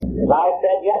I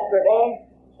said yesterday,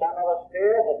 some of us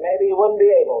feared that maybe you wouldn't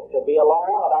be able to be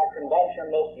along at our convention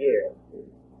this year.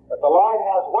 But the Lord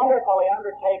has wonderfully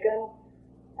undertaken,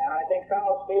 and I think some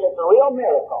of us feel it's a real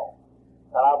miracle,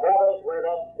 that our brothers with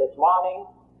us this morning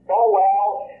so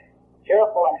well,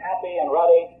 cheerful and happy and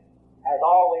ready, as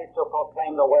always, to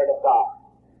proclaim the Word of God.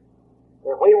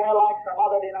 If we were like some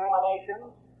other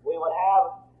denominations, we would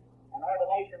have an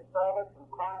ordination service and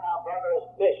crown our brother as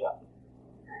bishop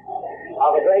of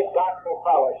the great gospel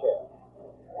fellowship.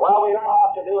 Well, we don't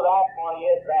have to do that, for he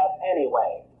is that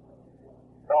anyway.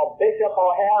 So, Bishop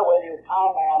O'Hare, will you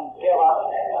come and give us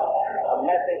a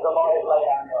message the Lord has laid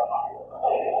on your heart?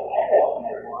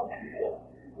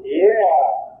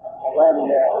 Yeah. When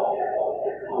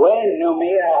Wayne knew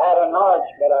me, I had an arch,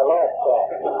 but I lost that.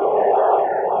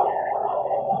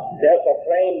 Just a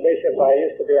plain bishop. I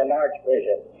used to be an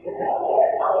archbishop.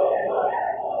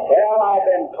 Well, I've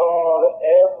been called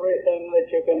everything that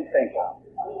you can think of.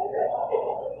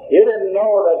 You didn't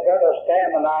know that Brother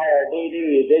Stam and I are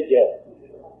DDs, did you?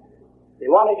 You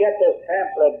want to get this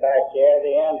pamphlet back here,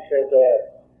 the answer to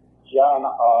John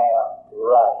R.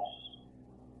 Rice.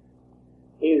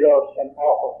 He wrote some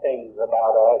awful things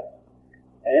about us,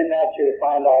 and in that you'll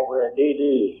find out we're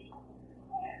DDs.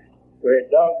 We're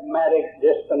dogmatic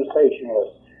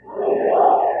dispensationalists.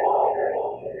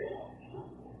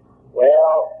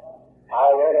 Well,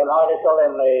 I wrote an article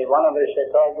in one of the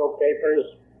Chicago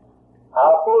papers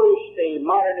how foolish the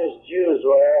modernist Jews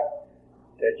were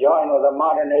to join with the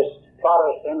modernist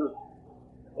Protestants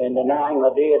in denying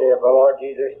the deity of the Lord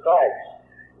Jesus Christ.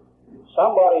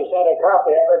 Somebody sent a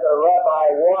copy of it to Rabbi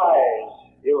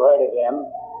Wise. You've heard of him.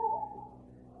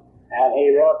 And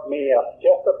he wrote me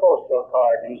just a postal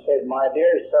card, and he said, "My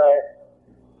dear sir,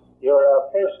 you're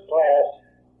a first class."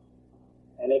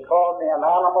 And he called me an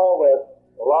animal with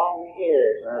long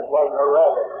ears, and it wasn't a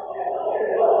rabbit.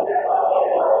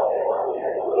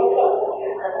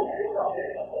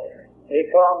 He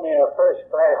called me a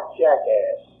first-class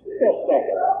jackass. Just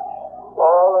think of it.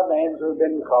 All the names we've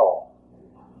been called.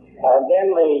 And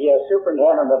then the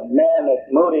superintendent of men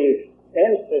at Moody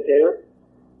Institute,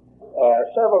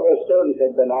 several of the students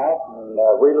had been out, and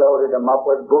we loaded them up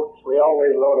with books. We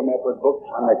always load them up with books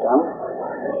when they come.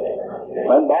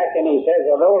 Went back and he says,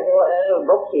 "Are those O'Hare's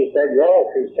books?" He said, "Yes."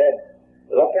 He said,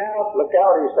 look out.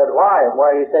 He said, "Why?"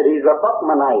 Why, he said, "He's a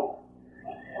Buckmanite."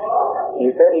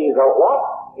 He said, "He's a what?"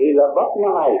 "He's a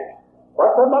Buckmanite."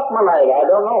 "What's a Buckmanite?" "I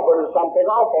don't know, but it's something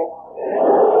awful."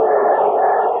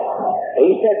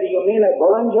 He said, "Do you mean a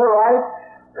Bullingerite?"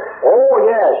 "Oh,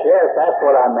 yes, that's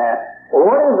what I meant." "Well,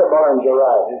 what is a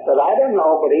Bullingerite?" He said, "I don't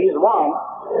know, but he's one."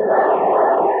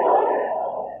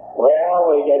 Well,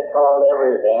 we get called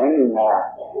everything,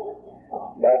 but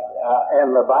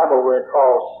in the Bible we're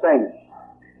called saints.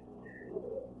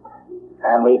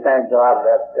 And we thank God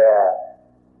that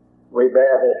we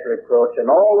bear this reproach, and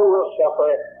all who will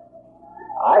suffer.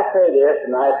 I say this,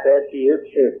 and I say it to you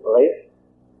truthfully,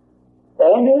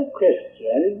 any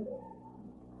Christian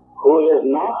who is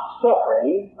not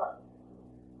suffering,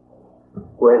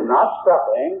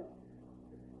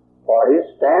 for his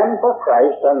stand for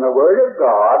Christ and the Word of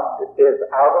God is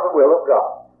out of the will of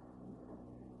God.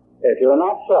 If you're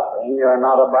not suffering, you're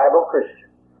not a Bible Christian.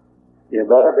 You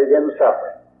better begin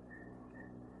suffering.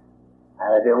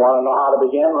 And if you want to know how to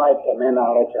begin, write to me and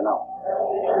I'll let you know.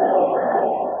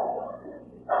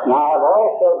 Now, I've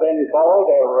also been called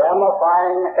a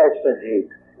ramifying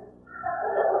exegete.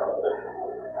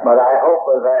 But I hope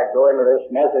as I go into this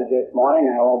message this morning,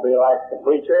 I won't be like the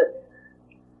preacher.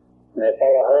 And the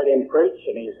fellow heard him preach,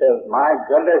 and he says, "My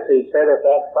goodness," he said, "if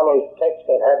that fellow's text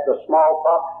had had the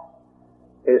smallpox,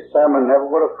 his sermon never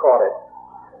would have caught it."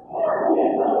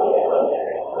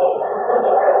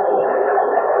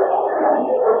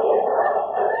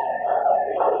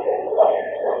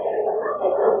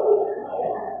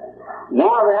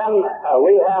 Now then,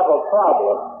 we have a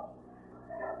problem.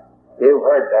 You've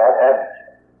heard that, haven't you?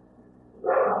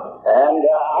 And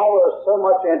I was so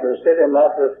much interested in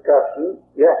that discussion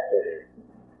yesterday.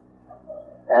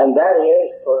 And that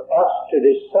is for us to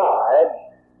decide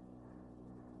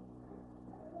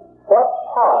what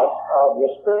part of the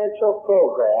spiritual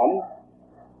program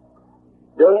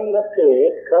during the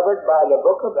period covered by the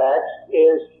book of Acts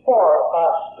is for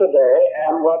us today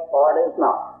and what part is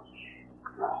not.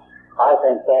 I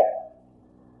think that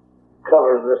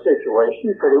covers the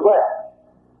situation pretty well.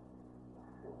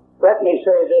 Let me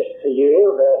say this to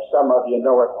you, that some of you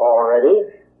know it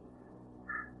already.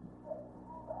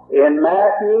 In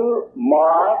Matthew,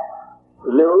 Mark,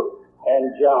 Luke,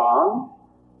 and John,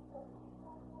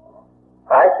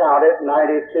 I counted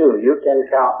 92. You can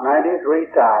count 93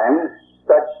 times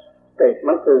such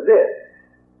statements is this: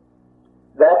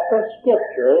 that the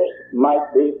Scriptures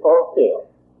might be fulfilled,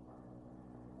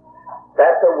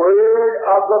 that the word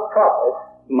of the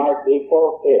prophet might be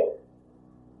fulfilled.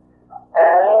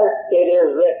 As it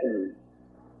is written,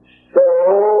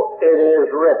 so it is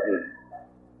written.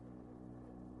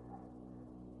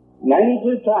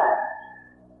 92 times.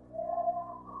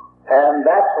 And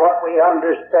that's what we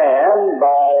understand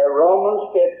by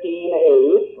Romans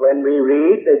 15:8 when we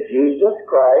read that Jesus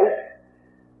Christ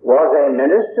was a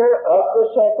minister of the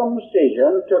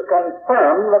circumcision to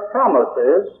confirm the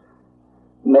promises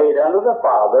made unto the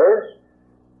fathers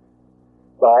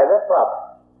by the prophets.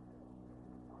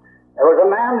 There was a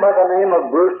man by the name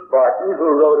of Bruce Barton who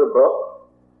wrote a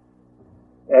book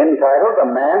entitled A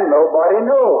Man Nobody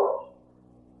Knows.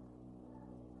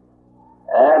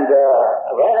 And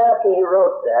right after he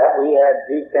wrote that, we had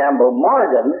G. Campbell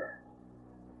Morgan,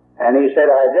 and he said,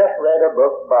 I just read a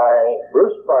book by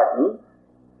Bruce Barton,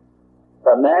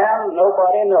 The Man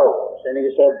Nobody Knows. And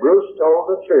he said, Bruce told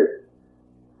the truth,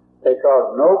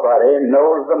 because nobody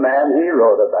knows the man he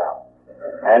wrote about.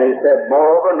 And he said,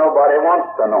 moreover, nobody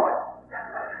wants to know him.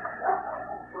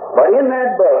 But in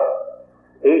that book,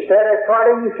 he said,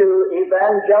 according to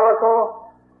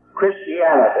evangelical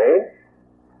Christianity,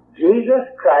 Jesus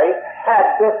Christ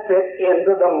had to fit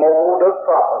into the mold of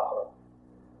prophecy.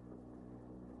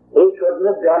 He couldn't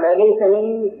have done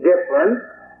anything different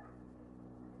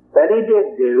than he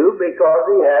did do, because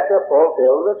he had to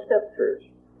fulfill the Scriptures.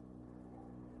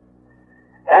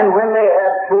 And when they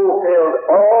had fulfilled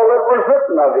all that was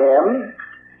written of him,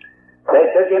 they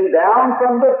took him down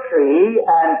from the tree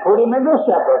and put him in the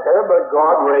sepulchre, but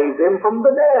God raised him from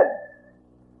the dead.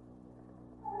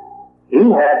 He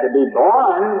had to be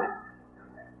born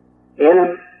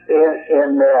in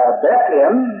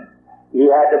Bethlehem. He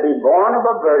had to be born of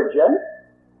a virgin.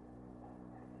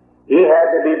 He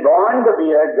had to be born to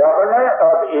be a governor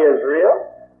of Israel.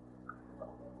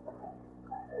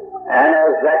 And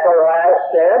as Zechariah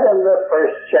said in the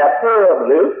first chapter of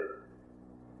Luke,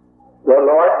 the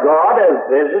Lord God has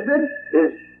visited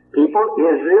his people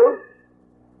Israel,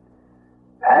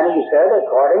 and he said,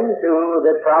 according to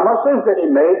the promises that he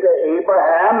made to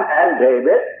Abraham and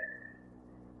David,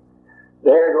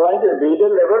 they're going to be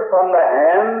delivered from the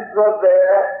hands of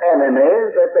their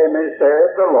enemies, that they may serve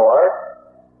the Lord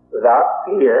without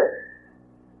fear.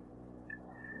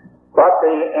 But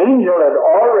the angel had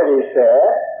already said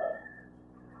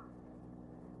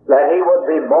that he would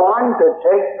be born to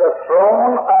take the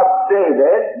throne of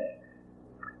David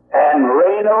and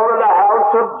reign over the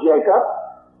house of Jacob,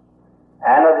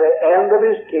 and at the end of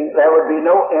his kingdom, there would be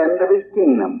no end of his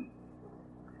kingdom.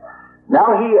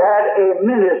 Now he had a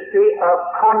ministry of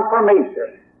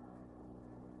confirmation.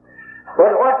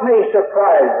 But what may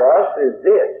surprise us is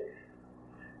this.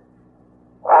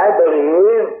 I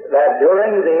believe that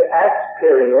during the Acts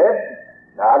period,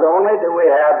 not only do we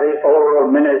have the oral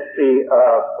ministry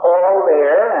of Paul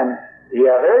there and the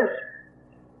others,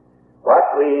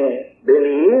 but we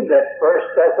believe that 1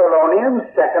 Thessalonians,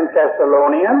 2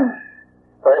 Thessalonians,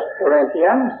 1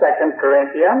 Corinthians, 2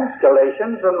 Corinthians,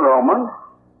 Galatians, and Romans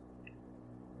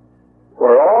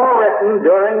were all written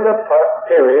during the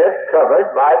period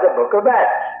covered by the book of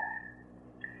Acts.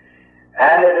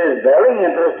 And it is very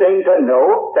interesting to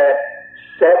note that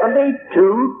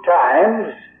 72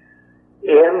 times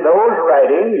in those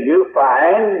writings you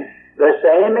find the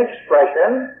same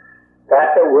expression,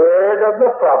 that the word of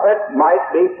the prophet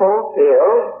might be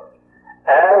fulfilled.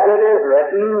 As it is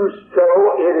written, so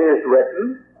it is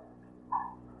written,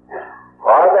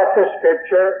 or that the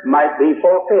Scripture might be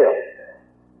fulfilled.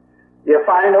 You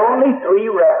find only 3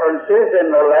 references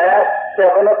in the last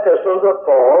 7 epistles of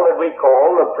Paul that we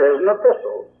call the prison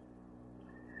epistles.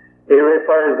 He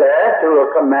refers there to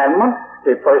a commandment,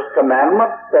 the first commandment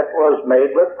that was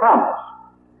made with promise.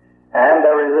 And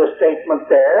there is a statement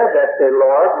there that the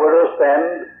Lord would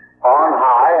ascend on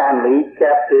high and lead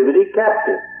captivity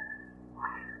captive.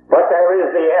 But there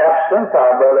is the absence,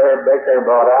 our brother Baker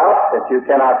brought out, that you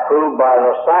cannot prove by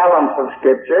the silence of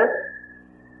Scripture.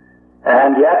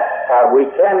 And yet, we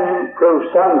can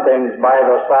prove some things by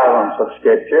the silence of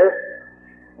Scripture.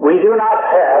 We do not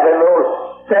have in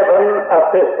those 7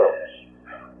 epistles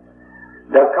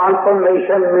the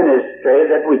confirmation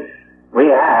ministry that we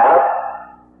have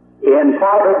in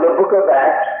part of the book of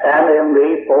Acts and in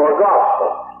the 4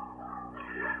 Gospels.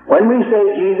 When we say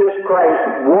Jesus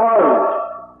Christ was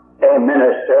a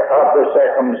minister of the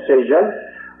circumcision,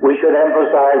 we should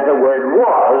emphasize the word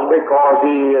was, because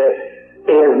he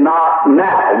is not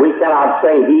now. We cannot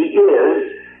say he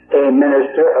is a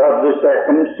minister of the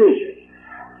circumcision.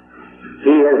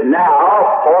 He is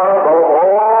now far above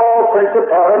all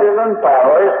principalities and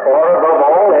powers, far above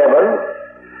all heaven,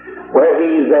 where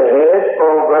he's the head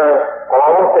over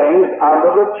all things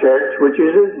under the church, which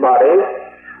is his body,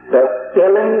 the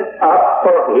filling up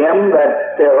of him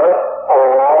that filleth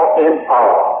all in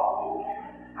all.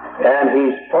 And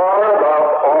he's far above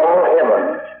all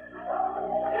heavens.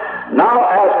 Now,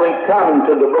 as we come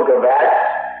to the book of Acts,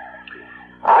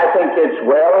 I think it's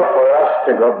well for us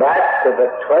to go back to the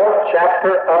 12th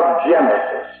chapter of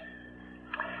Genesis.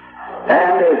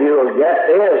 And if you'll get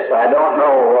this, I don't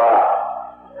know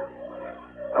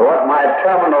what my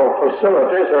terminal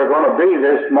facilities are going to be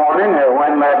this morning or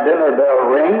when that dinner bell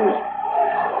rings,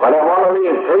 but I want to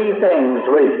leave three things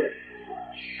with you.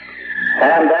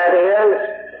 And that is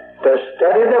to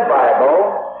study the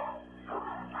Bible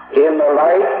in the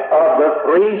light of the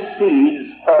three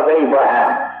seeds of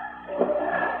Abraham.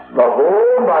 The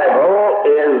whole Bible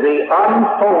is the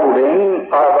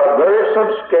unfolding of a verse of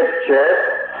Scripture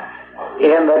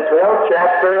in the 12th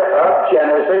chapter of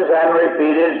Genesis and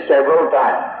repeated several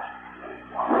times.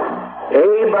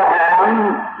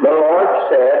 Abraham, the Lord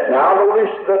said, now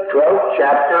notice the 12th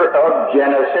chapter of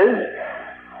Genesis,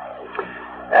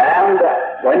 and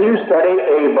when you study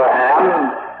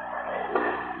Abraham,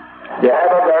 you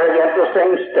have a very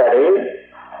interesting study,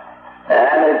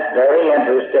 and it's very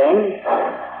interesting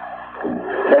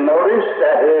to notice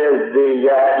that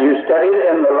you study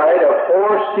it in the light of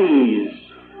four C's: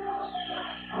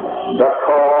 the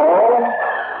call,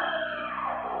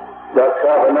 the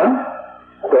covenant,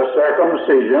 the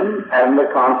circumcision, and the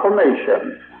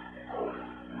confirmation.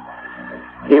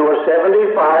 He was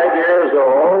 75 years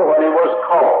old when he was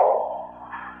called.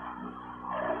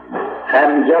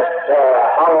 And just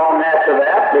how long after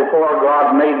that, before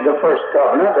God made the first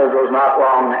covenant, it was not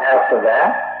long after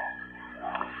that.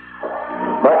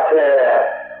 But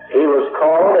he was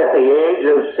called at the age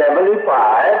of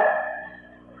 75,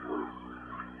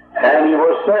 and he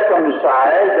was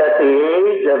circumcised at the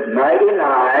age of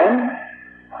 99,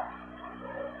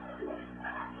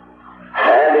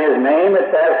 and his name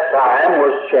at that time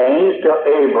was changed to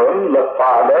Abram, the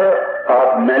father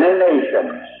of many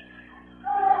nations.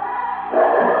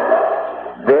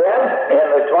 Then, in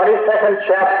the 22nd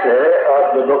chapter of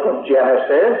the book of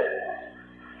Genesis,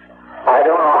 I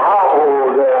don't know how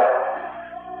old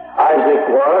Isaac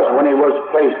was when he was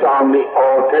placed on the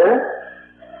altar.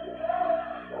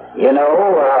 You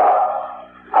know,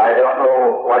 I don't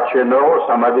know what you know.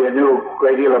 Some of you knew a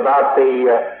great deal about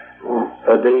the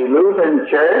Lutheran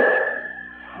Church.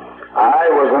 I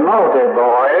was an altar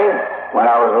boy when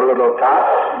I was a little tot,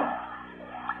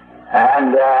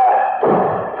 and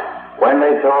when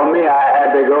they told me I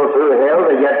had to go through hell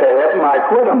to get to heaven, I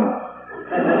quit them.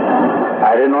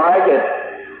 I didn't like it.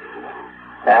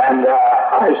 And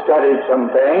I studied some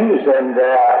things, and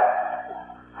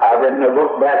I've written a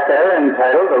book back there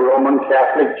entitled The Roman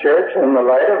Catholic Church in the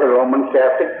Light of the Roman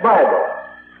Catholic Bible.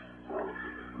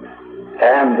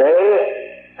 And they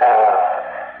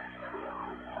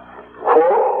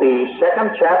quote the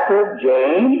 2nd chapter of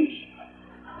James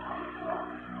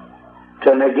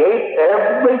to negate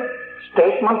every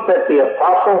statement that the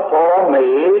Apostle Paul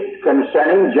made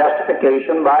concerning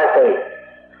justification by faith.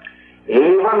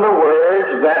 Even the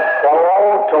words that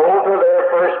Paul told to their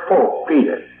first pope,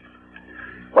 Peter,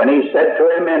 when he said to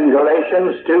him in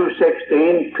Galatians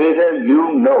 2:16, Peter,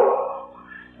 you know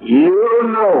you're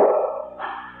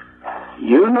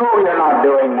not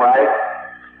doing right.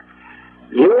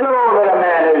 You know that a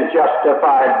man is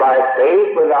justified by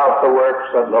faith without the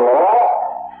works of the law.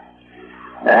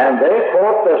 And they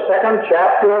quote the 2nd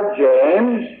chapter of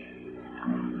James,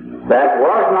 that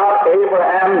was not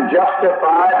Abraham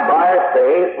justified by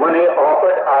faith when he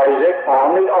offered Isaac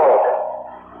on the altar.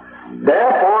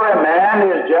 Therefore a man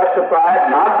is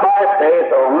justified not by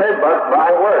faith only, but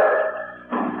by works.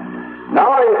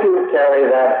 Now if you carry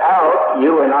that out,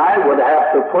 you and I would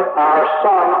have to put our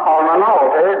son on an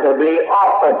altar to be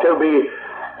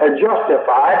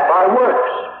justified by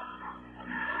works.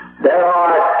 There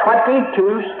are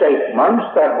 22 statements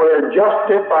that were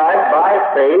justified by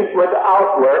faith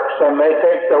without works, and they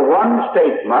take the one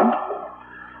statement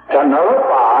to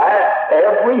nullify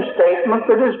every statement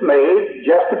that is made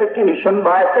justification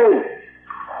by faith.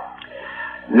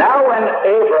 Now when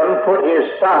Abram put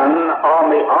his son on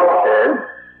the altar,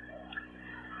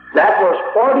 that was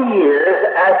 40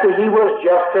 years after he was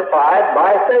justified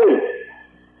by faith.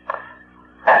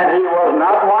 And he was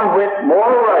not one whit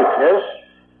more righteous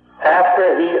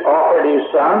after he offered his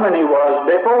son than he was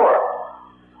before.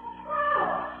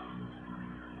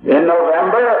 In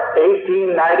November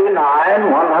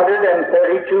 1899,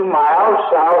 132 miles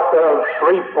south of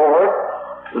Shreveport,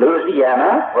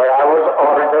 Louisiana, where I was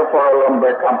auditor for a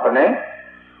lumber company.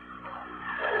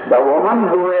 The woman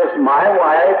who is my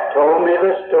wife told me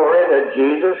the story that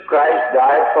Jesus Christ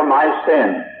died for my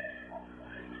sin.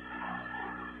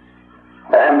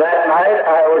 And that night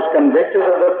I was convicted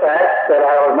of the fact that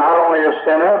I was not only a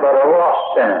sinner, but a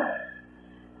lost sinner.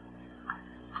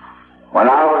 When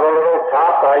I was a little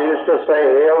tot, I used to say,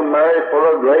 Hail Mary,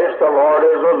 full of grace, the Lord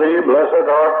is with thee. Blessed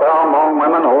art thou among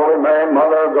women. Holy Mary,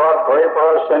 Mother of God, pray for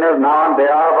us sinners now and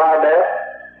the hour of our death.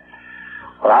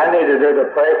 Well, I needed her to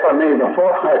pray for me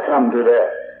before I come to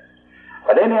death.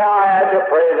 But anyhow, I had to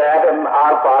pray that in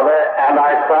Our Father, and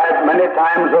I cried many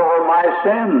times over my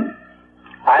sin.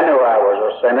 I knew I was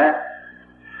a sinner.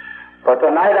 But the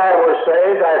night I was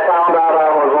saved, I found out I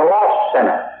was a lost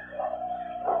sinner.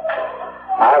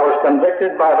 I was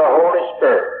convicted by the Holy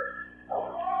Spirit.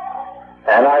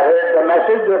 And I heard the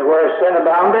message that where sin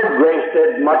abounded, grace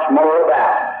did much more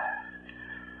abound.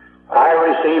 I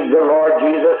received the Lord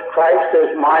Jesus Christ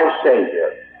as my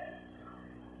Savior.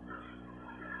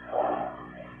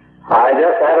 I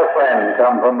just had a friend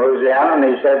come from Louisiana,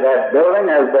 and he said, that building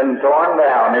has been torn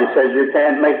down. He says, you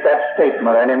can't make that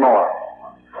statement anymore.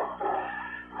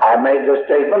 I made the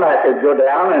statement I could go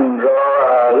down and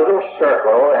draw a little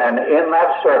circle, and in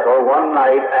that circle, one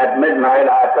night at midnight,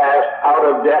 I passed out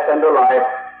of death into life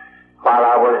while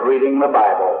I was reading the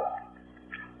Bible.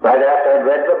 Right after I'd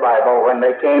read the Bible, when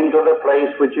they came to the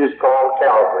place which is called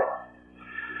Calvary.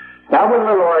 Now when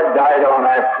the Lord died on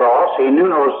that cross, he knew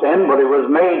no sin, but he was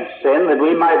made sin that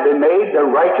we might be made the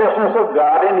righteousness of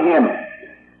God in him.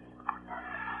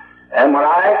 And when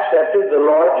I accepted the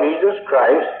Lord Jesus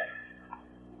Christ,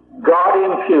 God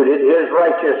imputed his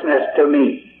righteousness to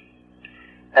me.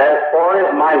 As far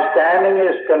as my standing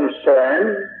is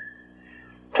concerned,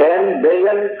 10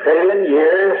 billion trillion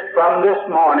years from this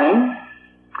morning,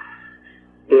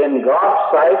 in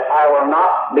God's sight, I will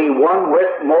not be one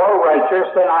whit more righteous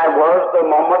than I was the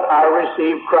moment I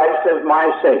received Christ as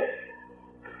my Savior.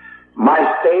 My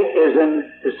state is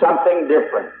something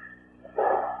different.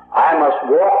 I must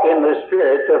walk in the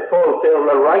Spirit to fulfill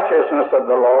the righteousness of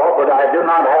the law, but I do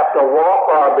not have to walk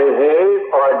or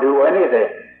behave or do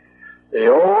anything.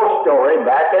 The old story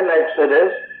back in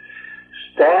Exodus,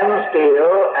 stand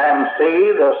still and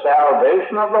see the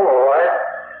salvation of the Lord.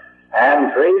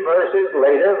 And 3 verses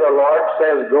later, the Lord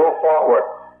says, go forward.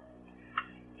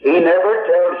 He never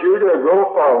tells you to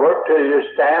go forward till you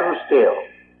stand still.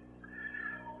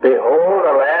 Behold,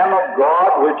 the Lamb of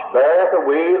God, which beareth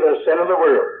away the sin of the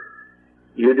world.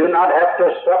 You do not have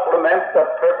to supplement the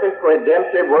perfect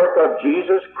redemptive work of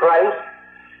Jesus Christ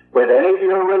with any of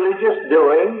your religious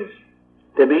doings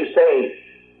to be saved.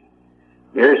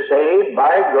 You're saved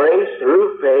by grace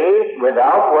through faith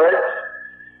without works,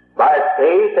 by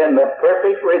faith in the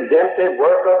perfect redemptive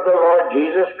work of the Lord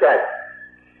Jesus Christ.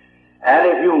 And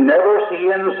if you never see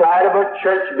inside of a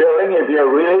church building, if you're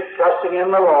really trusting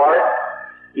in the Lord,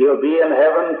 you'll be in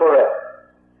heaven forever.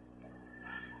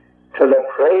 To the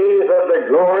praise of the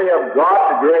glory of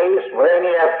God's grace, wherein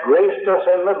he hath graced us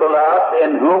in the beloved,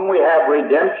 in whom we have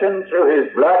redemption through his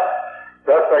blood,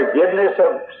 the forgiveness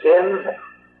of sins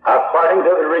according to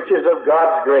the riches of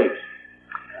God's grace.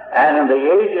 And in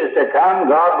the ages to come,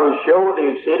 God will show the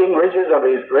exceeding riches of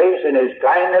his grace and his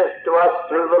kindness to us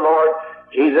through the Lord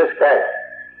Jesus Christ.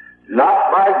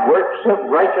 Not by works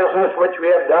of righteousness which we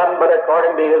have done, but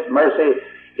according to his mercy,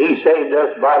 he saved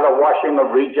us by the washing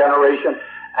of regeneration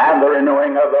and the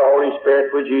renewing of the Holy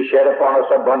Spirit, which he shed upon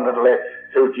us abundantly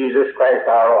through Jesus Christ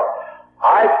our Lord.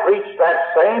 I preached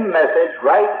that same message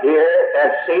right here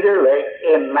at Cedar Lake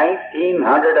in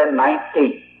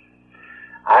 1919.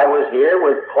 I was here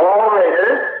with Paul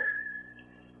Rader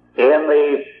when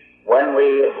they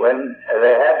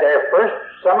had their first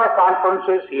summer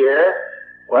conferences here,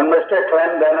 when Mr.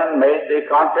 Clendenin made the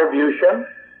contribution,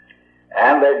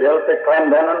 and they built the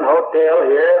Clendenin Hotel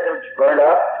here, which burned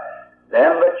up.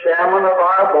 Then the chairman of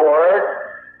our board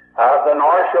of the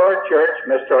North Shore Church,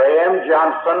 Mr. A.M.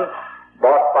 Johnson,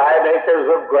 bought 5 acres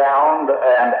of ground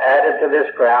and added to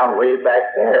this ground way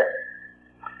back there.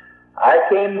 I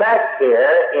came back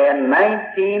here in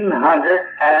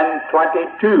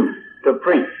 1922 to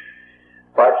preach,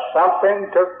 but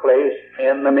something took place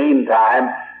in the meantime,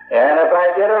 and if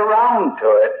I get around to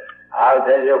it, I'll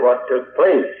tell you what took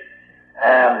place.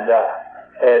 And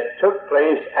it took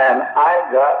place, and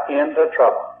I got into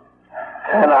trouble,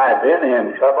 and I've been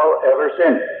in trouble ever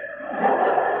since.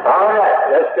 All right,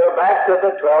 let's go back to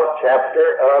the 12th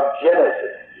chapter of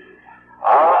Genesis.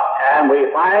 And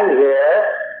we find here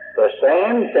the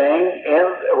same thing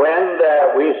when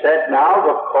we said now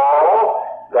the call,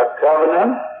 the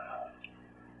covenant,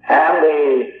 and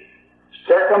the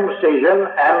circumcision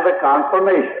and the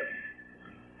confirmation.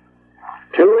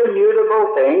 Two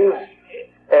immutable things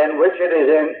in which it is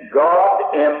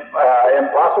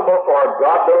impossible for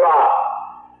God to lie.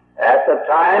 At the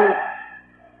time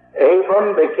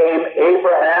Abram became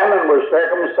Abraham and was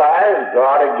circumcised,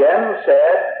 God again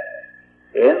said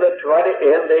in the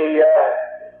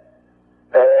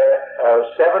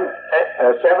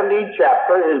 17th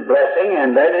chapter, his blessing,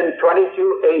 and then in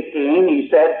 22:18 he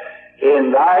said,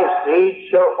 in thy seed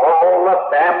shall all the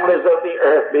families of the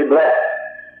earth be blessed.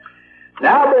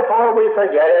 Now before we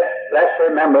forget it, let's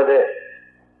remember this.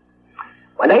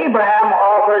 When Abraham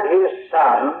offered his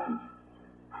son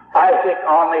Isaac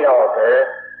on the altar,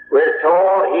 we're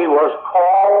told he was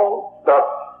called the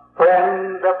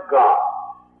friend of God.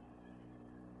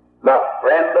 The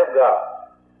friend of God.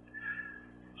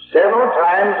 Several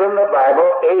times in the Bible,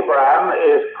 Abraham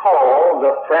is called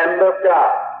the friend of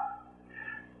God.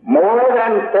 More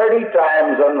than 30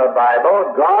 times in the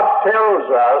Bible, God tells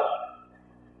us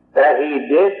that he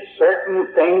did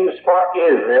certain things for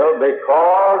Israel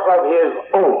because of his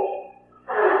oath.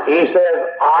 He says,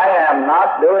 I am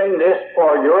not doing this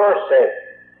for your sake.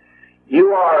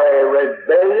 You are a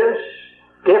rebellious,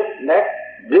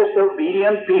 stiff-necked,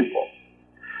 disobedient people.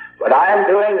 But I am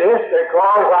doing this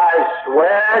because I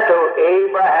swear to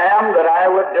Abraham that I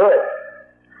would do it.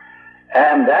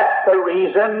 And that's the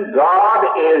reason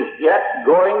God is yet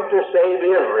going to save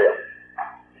Israel.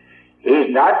 He's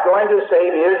not going to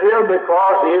save Israel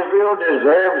because Israel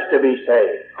deserves to be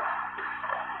saved.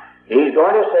 He's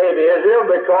going to save Israel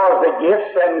because the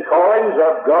gifts and callings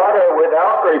of God are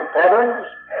without repentance.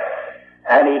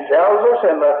 And he tells us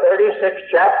in the 36th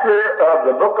chapter of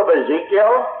the book of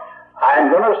Ezekiel,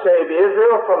 I'm going to save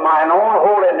Israel for mine own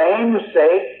holy name's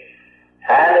sake.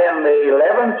 And in the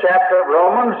 11th chapter of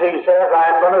Romans, he says,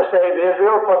 I'm going to save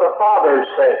Israel for the Father's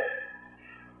sake.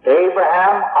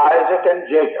 Abraham, Isaac, and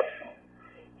Jacob.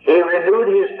 He renewed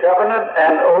his covenant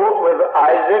and oath with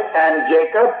Isaac and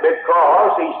Jacob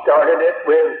because he started it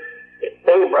with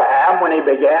Abraham when he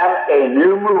began a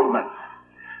new movement.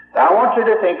 Now I want you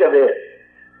to think of this.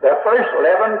 The first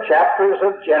 11 chapters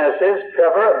of Genesis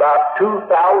cover about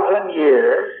 2,000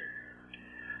 years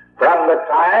from the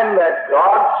time that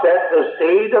God said the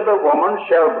seed of the woman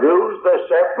shall bruise the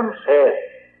serpent's head.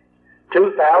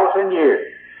 2,000 years.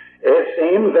 It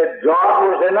seems that God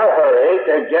was in a hurry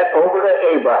to get over to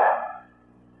Abraham.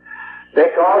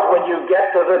 Because when you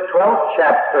get to the 12th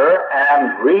chapter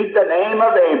and read the name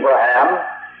of Abraham,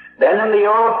 then in the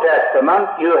Old Testament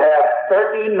you have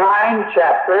 39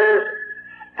 chapters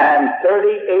and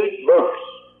 38 books.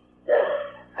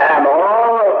 And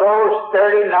all of those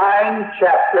 39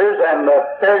 chapters and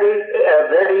the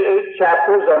 38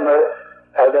 chapters and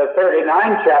the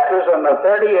 39 chapters and the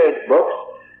 38 books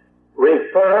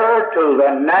refer to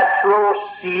the natural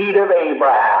seed of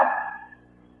Abraham.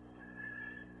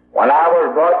 When I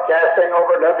was broadcasting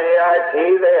over WIT,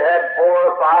 they had 4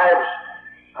 or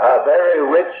 5 very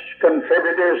rich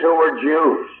contributors who were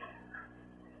Jews.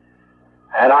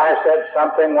 And I said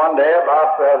something one day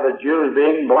about the Jews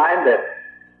being blinded.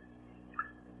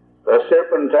 The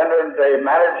superintendent, the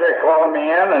manager called me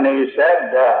in and he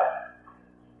said,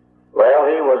 well,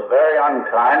 he was very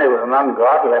unkind. He was an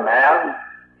ungodly man.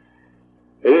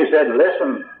 He said,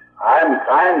 listen, I'm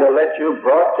kind to let you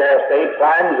broadcast 8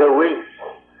 times a week.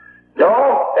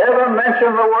 Don't ever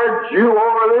mention the word Jew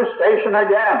over this station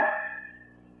again.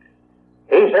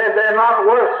 He said, they're not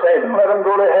worth saving. Let them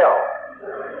go to hell.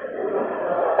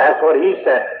 That's what he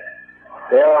said.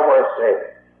 They are worth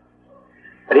saving.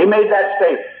 But he made that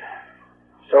statement.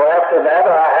 So after that,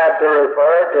 I had to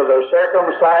refer to the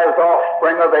circumcised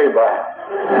offspring of Abraham.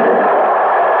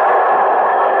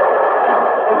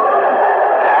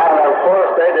 And of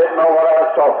course, they didn't know what I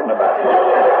was talking about.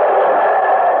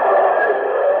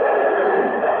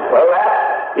 Well,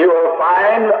 you will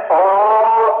find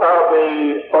all of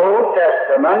the Old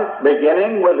Testament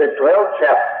beginning with the 12th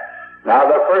chapter. Now,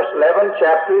 the first 11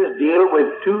 chapters deal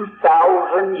with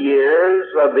 2,000 years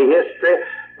of the history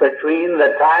between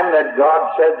the time that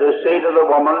God said the seed of the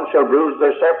woman shall bruise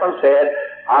the serpent's head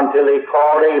until he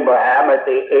called Abraham at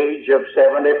the age of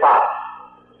 75.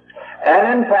 And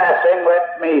in passing,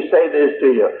 let me say this to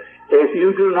you. If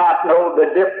you do not know the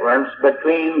difference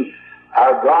between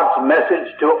God's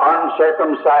message to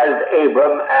uncircumcised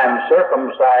Abram and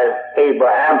circumcised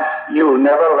Abraham, you'll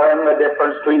never learn the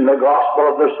difference between the gospel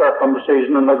of the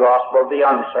circumcision and the gospel of the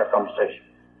uncircumcision.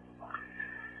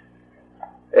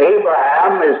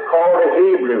 Abraham is called a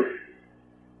Hebrew.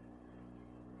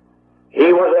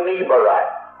 He was an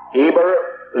Eberite. Eber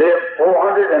lived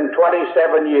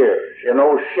 427 years. You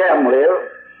know, Shem lived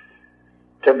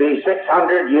to be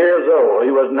 600 years old.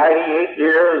 He was 98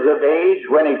 years of age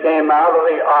when he came out of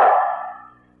the ark.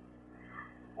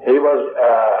 He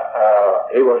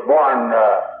was born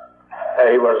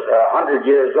 100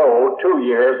 years old, 2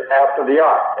 years after the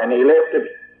ark, and he lived to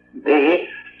be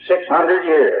 600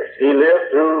 years. He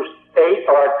lived through 8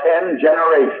 or 10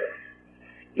 generations.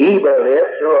 Eber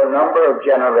lived through a number of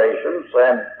generations,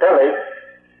 and Peleg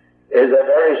is a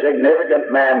very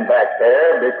significant man back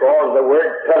there because the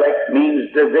word Peleg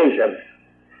means division.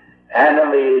 And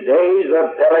in the days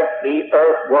of Peleg, the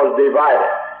earth was divided.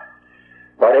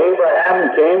 But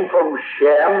Abraham came from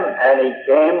Shem, and he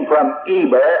came from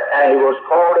Eber, and he was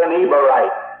called an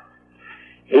Eberite.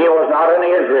 He was not an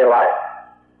Israelite.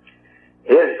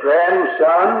 His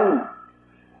grandson,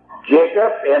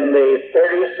 Jacob, in the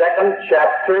 32nd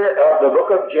chapter of the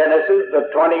book of Genesis, the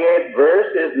 28th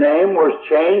verse, his name was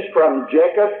changed from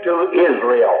Jacob to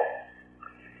Israel.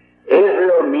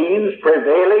 Israel means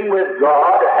prevailing with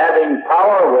God, having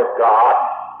power with God,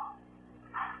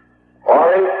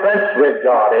 or a prince with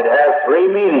God. It has 3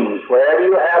 meanings. Wherever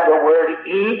you have the word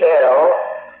E-L,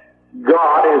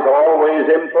 God is always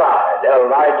implied.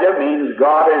 Elijah means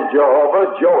God is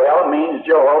Jehovah. Joel means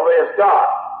Jehovah is God.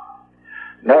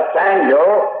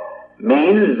 Nathaniel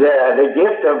means the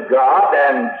gift of God,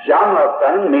 and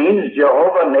Jonathan means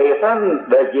Jehovah Nathan,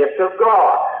 the gift of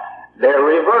God. They're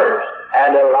reversed.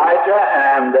 And Elijah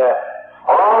and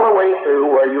all the way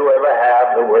through where you ever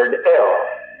have the word El.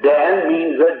 Dan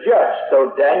means a judge, so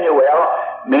Daniel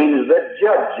means the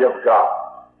judge of God.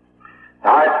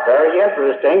 Now it's very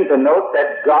interesting to note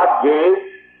that God gave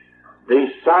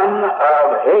the son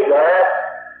of Hagar,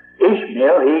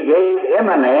 Ishmael, he gave him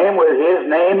a name with his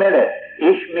name in it,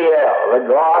 Ishmael, the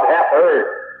God hath heard.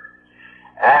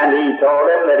 And he told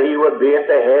him that he would be at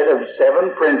the head of 7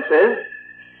 princes.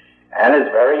 And it's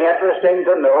very interesting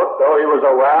to note, though he was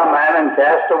a wild man and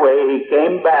cast away, he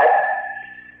came back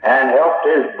and helped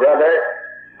his brother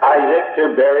Isaac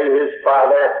to bury his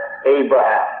father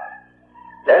Abraham.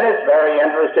 Then it's very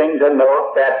interesting to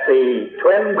note that the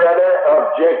twin brother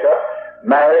of Jacob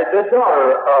married the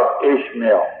daughter of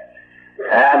Ishmael.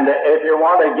 And if you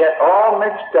want to get all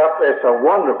mixed up, it's a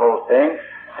wonderful thing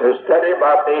to study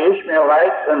about the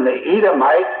Ishmaelites and the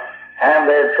Edomites and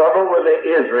their trouble with the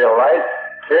Israelites,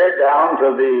 clear down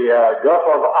to the Gulf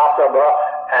of Aqaba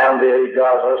and the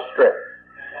Gaza Strip.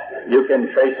 You can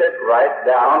trace it right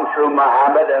down through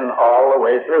Muhammad and all the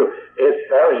way through. It's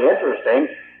very interesting.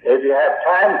 If you have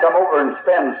time, come over and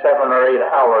spend 7 or 8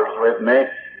 hours with me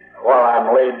while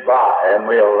I'm laid by, and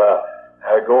we'll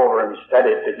go over and study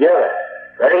it together.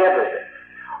 Very interesting.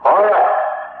 All right.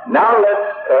 Now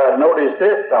let's notice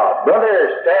this thought.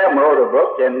 Brother Stam wrote a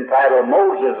book entitled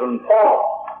Moses and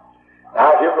Paul.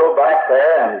 Now, if you go back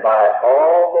there and buy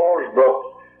all those books,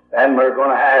 then we're going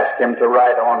to ask him to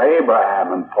write on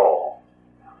Abraham and Paul.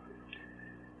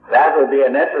 That would be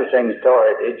an interesting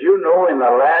story. Did you know in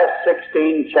the last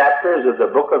 16 chapters of the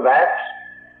book of Acts,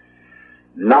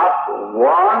 not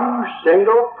one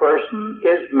single person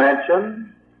is mentioned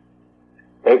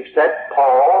except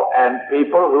Paul and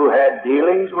people who had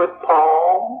dealings with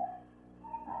Paul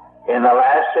in the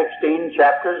last 16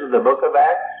 chapters of the book of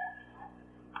Acts?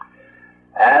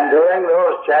 And during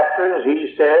those chapters,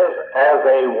 he says, as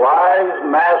a wise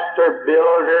master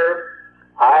builder,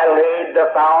 I laid the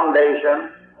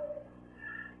foundation,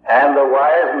 and the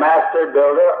wise master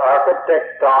builder,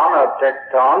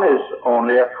 architecton is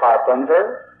only a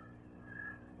carpenter,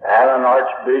 and an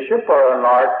archbishop or an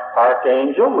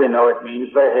archangel, we know it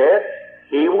means the head,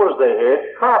 he was the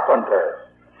head carpenter.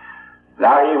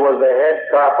 Now he was the head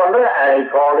carpenter, and he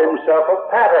called himself a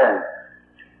pattern.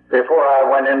 Before I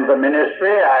went into the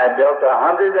ministry, I built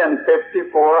 154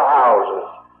 houses.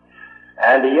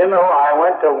 And you know, I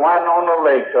went to Winona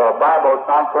Lake to a Bible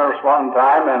conference one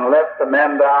time and left the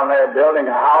men down there building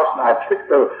a house, and I took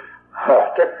the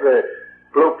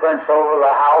blueprints over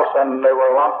the house, and they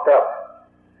were lumped up.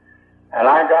 And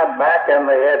I got back, and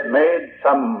they had made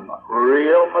some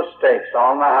real mistakes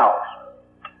on the house.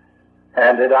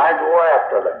 And did I go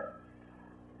after them?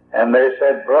 And they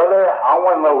said, brother,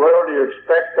 how in the world do you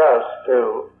expect us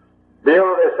to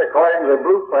build this according to the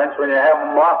blueprints when you have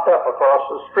them locked up across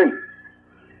the street?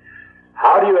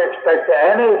 How do you expect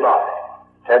anybody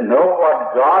to know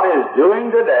what God is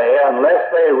doing today unless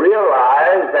they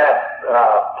realize that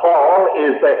Paul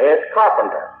is the head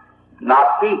carpenter,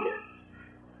 not Peter?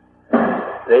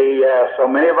 So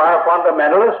many of our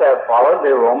fundamentalists have followed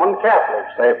the Roman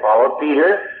Catholics. They followed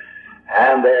Peter,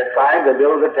 and they're trying to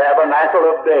build the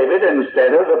tabernacle of David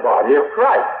instead of the body of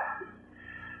Christ.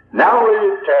 Now will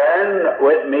you turn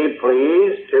with me,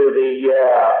 please, to the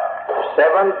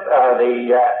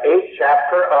 8th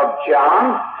chapter of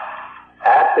John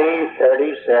at the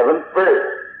 37th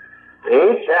verse. The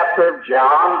 8th chapter of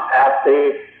John at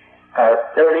the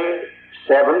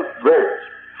 37th verse.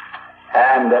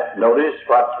 And notice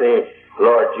what the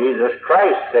Lord Jesus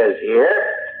Christ says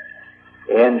here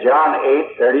in John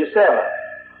 8:37.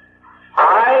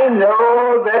 I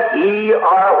know that ye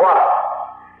are what?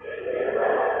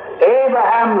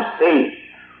 Abraham's seed.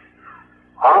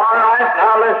 All right,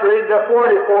 now let's read the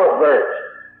 44th verse.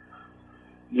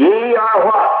 Ye are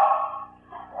what?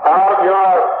 Of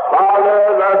your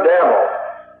father the devil.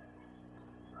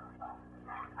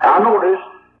 Now notice,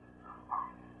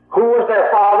 who was their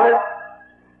father?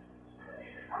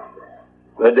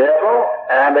 The devil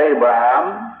and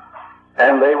Abraham,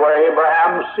 and they were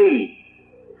Abraham's seed.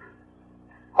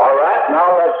 All right,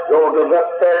 now let's go to the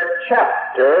 3rd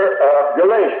chapter of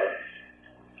Galatians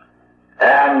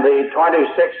and the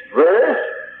 26th verse,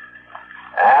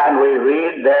 and we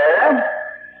read there.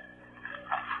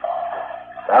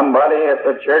 Somebody at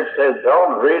the church says,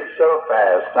 don't read so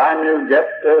fast. Time you get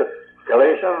to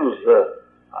Galatians,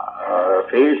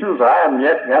 Ephesians, I haven't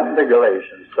yet gotten to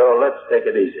Galatians, so let's take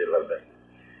it easy a little bit.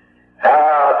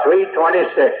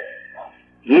 3:26.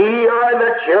 Ye are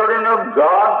the children of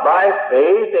God by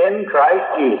faith in Christ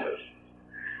Jesus.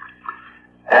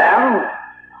 And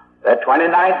the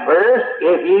 29th verse,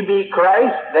 if ye be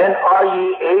Christ, then are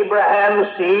ye Abraham's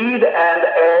seed and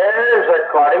heirs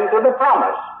according to the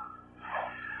promise.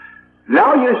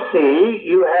 Now you see,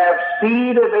 you have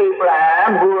seed of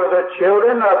Abraham who are the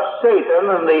children of Satan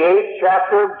in the 8th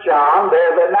chapter of John.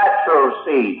 They're the natural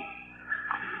seed.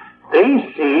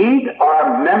 These seed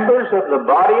are members of the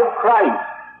body of Christ.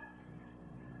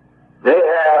 They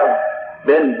have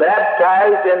been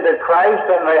baptized into Christ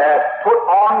and they have put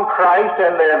on Christ,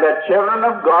 and they're the children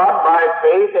of God by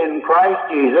faith in Christ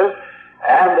Jesus,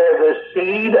 and they're the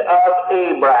seed of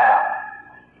Abraham.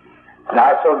 And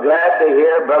I'm so glad to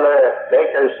hear Brother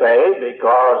Baker say,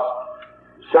 because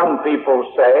some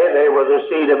people say they were the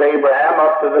seed of Abraham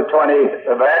up to the 20th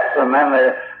of Acts, and then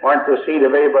they weren't the seed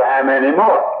of Abraham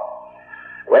anymore.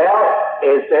 Well,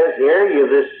 it says here, you're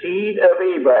the seed of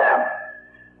Abraham.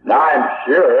 Now I'm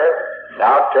sure,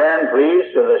 now turn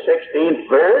please to the 16th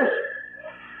verse.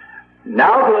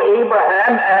 Now to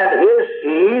Abraham and his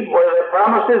seed were the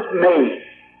promises made.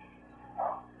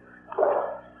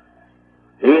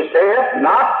 He saith,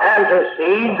 not unto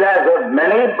seeds as of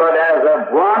many, but as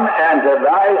of one, and to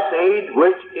thy seed,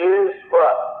 which is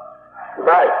what?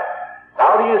 Right.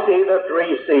 How do you see the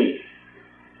three seeds?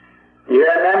 You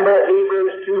remember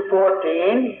Hebrews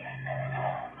 2:14,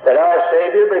 that our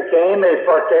Savior became a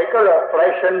partaker of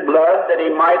flesh and blood, that he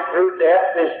might through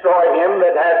death destroy him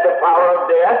that had the power of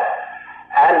death,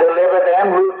 and deliver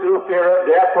them who through fear of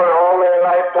death were all their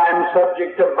lifetime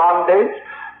subject to bondage.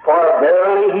 For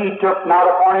verily he took not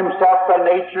upon himself the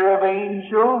nature of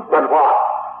angels, but what?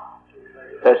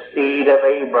 The seed of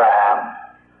Abraham.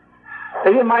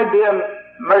 That he might be a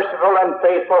merciful and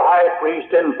faithful high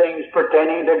priest in things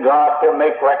pertaining to God, to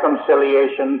make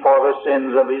reconciliation for the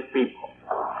sins of his people.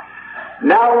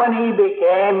 Now when he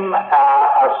became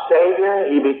a Savior,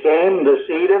 he became the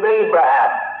seed of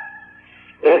Abraham.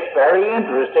 It's very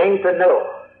interesting to note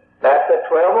that the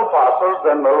 12 apostles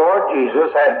and the Lord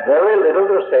Jesus had very little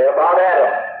to say about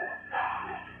Adam.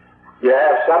 You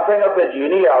have something of the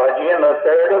genealogy in the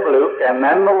 3rd of Luke, and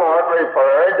then the Lord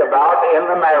referred about in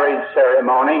the marriage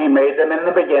ceremony, he made them in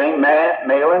the beginning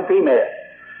male and female.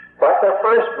 But the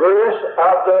first verse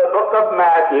of the book of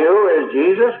Matthew is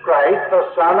Jesus Christ, the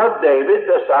son of David,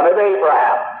 the son of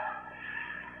Abraham.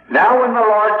 Now when the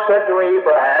Lord said to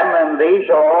Abraham, and thee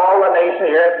shall all the nations of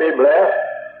the earth be blessed,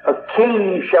 a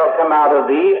king shall come out of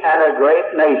thee, and a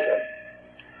great nation.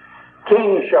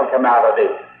 King shall come out of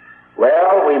thee.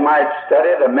 Well, we might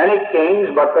study the many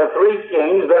kings, but the three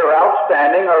kings that are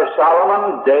outstanding are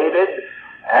Solomon, David,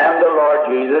 and the Lord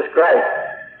Jesus Christ.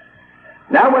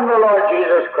 Now when the Lord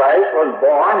Jesus Christ was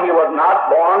born, he was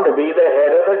not born to be the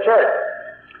head of the church.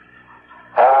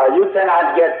 You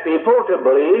cannot get people to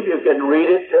believe. You can read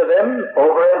it to them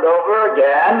over and over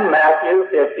again, Matthew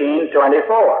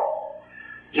 15:24.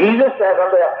 Jesus said,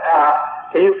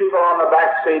 can you people on the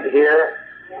back seat here?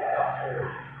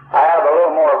 I have a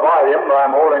little more volume, but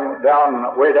I'm holding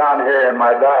down, way down here in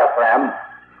my diaphragm.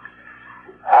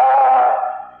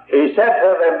 He said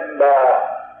to them,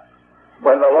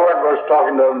 when the Lord was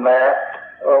talking to them there,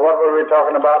 what were we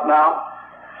talking about now?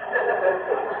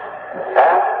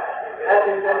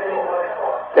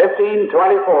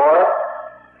 15:24.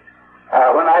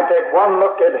 When I take one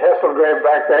look at Hesselgrave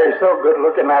back there, he's so good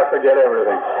looking I forget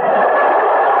everything.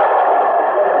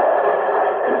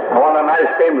 I want a nice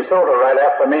ice cream and soda right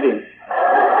after the meeting.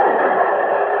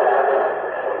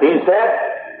 He said,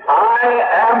 I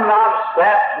am not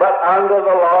sent but unto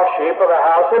the lost sheep of the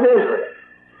house of Israel.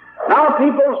 Now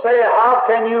people say, how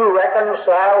can you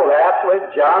reconcile that with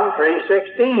John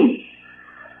 3:16?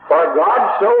 For God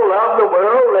so loved the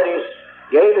world that he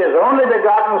gave his only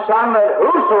begotten Son, that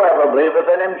whosoever believeth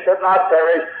in him should not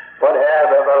perish, but have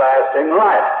everlasting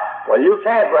life. Well, you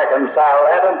can't reconcile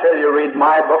that until you read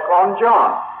my book on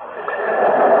John,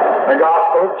 the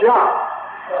Gospel of John.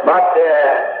 But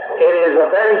it is a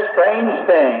very strange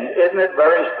thing, isn't it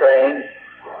very strange?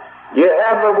 You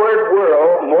have the word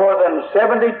world more than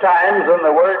 70 times in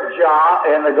the word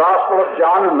John, in the Gospel of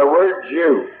John, and the word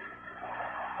Jew.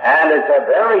 And it's a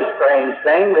very strange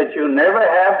thing that you never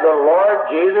have the Lord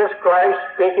Jesus Christ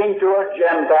speaking to a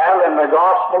Gentile in the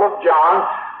Gospel of John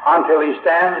until he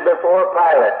stands before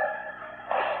Pilate.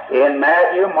 In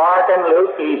Matthew, Mark, and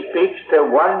Luke, he speaks to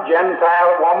one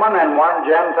Gentile woman and one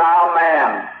Gentile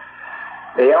man.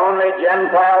 The only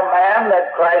Gentile man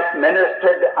that Christ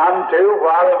ministered unto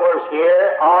while he was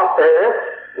here on earth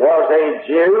was a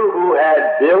Jew who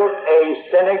had built a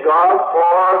synagogue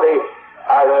for the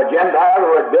Gentile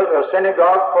who had built a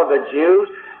synagogue for the Jews,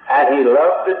 and he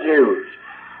loved the Jews.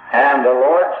 And the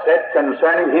Lord said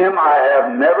concerning him, I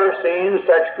have never seen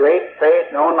such great faith,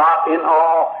 no, not in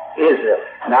all Israel.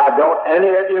 Now, don't any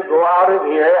of you go out of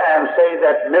here and say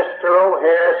that Mr.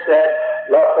 O'Hare said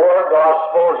the four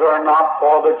Gospels are not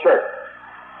for the church.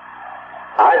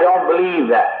 I don't believe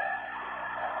that.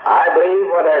 I believe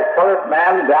what a colored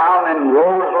man down in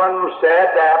Roseland said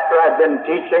after I'd been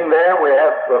teaching there. We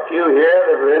have a few here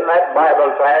that were in that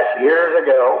Bible class years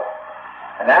ago.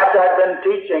 And after I'd been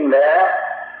teaching there,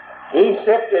 he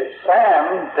sifted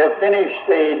sand to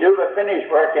do the finish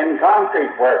work in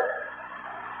concrete work.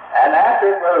 And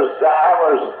after I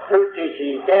was through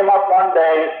teaching, he came up one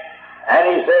day and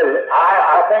he says,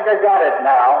 I think I got it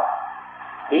now.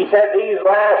 He said, these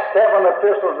last 7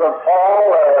 epistles of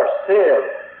Paul are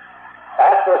sieves.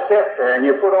 That's a sifter, and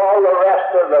you put all the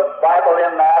rest of the Bible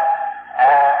in that,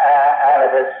 and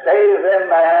if it stays in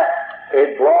there,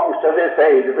 it belongs to this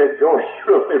age. If it goes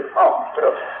through, it belongs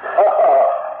to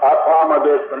a former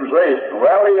dispensation.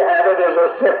 Well, he had it as a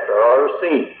sifter or a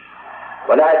sieve.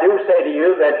 But I do say to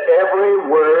you that every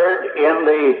word in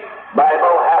the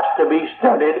Bible has to be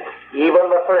studied, even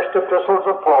the first epistles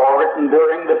of Paul written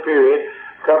during the period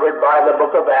covered by the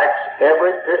book of Acts.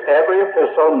 Every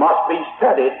epistle must be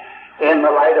studied in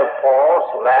the light of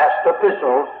Paul's last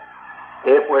epistles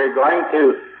if we're going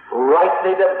to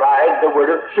rightly divide the word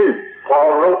of truth.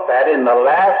 Paul wrote that in the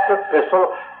last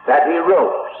epistle that he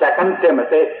wrote, 2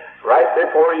 Timothy, right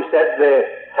before he said, the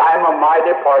time of my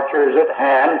departure is at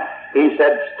hand. He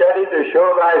said, study to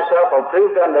show thyself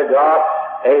approved unto God,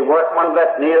 a workman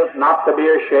that needeth not to be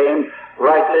ashamed,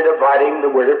 rightly dividing the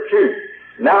word of truth.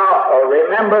 Now,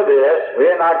 remember this,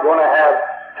 we're not going to have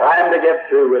time to get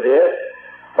through with this,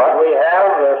 but we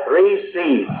have the 3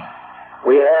 seeds.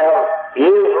 We have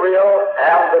Israel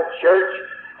and the church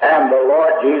and the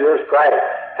Lord Jesus Christ.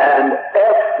 And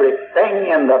everything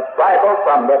in the Bible,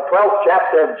 from the 12th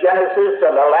chapter of Genesis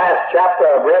to the last chapter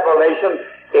of Revelation,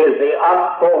 is the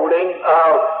unfolding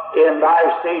of, in thy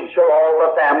seed shall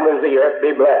all the families of the earth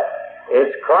be blessed.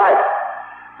 It's Christ.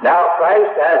 Now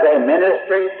Christ has a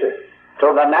ministry to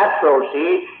the natural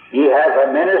seed. He has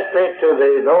a ministry to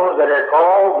those that are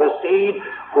called the seed,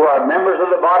 who are members of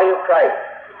the body of Christ.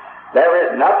 There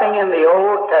is nothing in the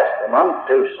Old Testament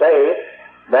to say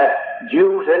that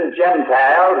Jews and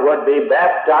Gentiles would be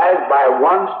baptized by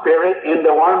one Spirit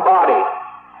into one body.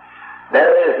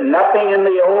 There is nothing in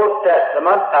the Old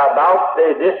Testament about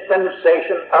the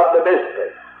dispensation of the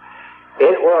mystery.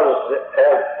 It was,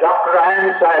 as Dr.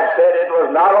 Ironside said, it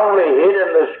was not only hid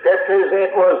in the Scriptures,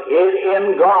 it was hid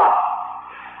in God.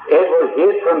 It was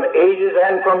hid from ages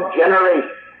and from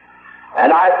generations.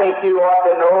 And I think you ought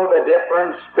to know the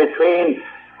difference between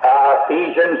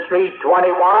Ephesians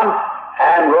 3:21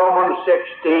 and Romans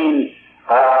 15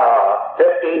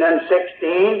 and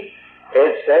 16.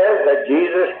 It says that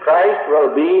Jesus Christ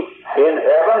will be in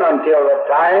heaven until the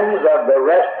times of the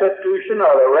restitution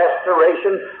or the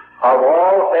restoration of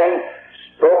all things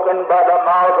spoken by the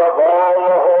mouth of all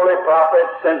the holy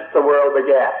prophets since the world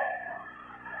began.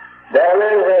 There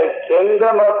is a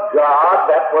kingdom of God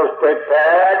that was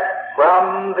prepared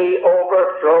from the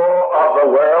overthrow of the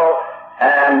world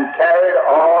and carried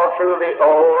all through the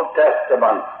Old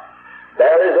Testament.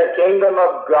 There is a kingdom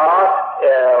of God,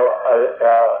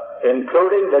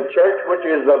 including the church, which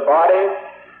is the body,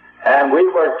 and we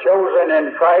were chosen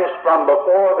in Christ from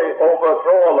before the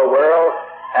overthrow of the world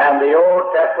And the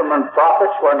Old Testament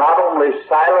prophets were not only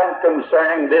silent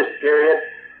concerning this period,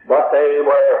 but they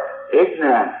were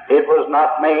ignorant. It was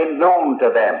not made known to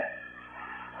them.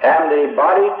 And the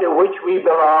body to which we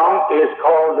belong is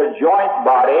called the joint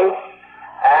body,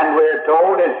 and we're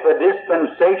told it's the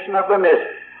dispensation of the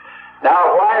mystery.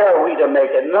 Now, why are we to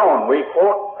make it known? We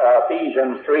quote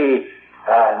Ephesians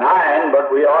 3:9, but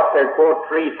we ought to quote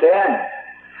 3:10,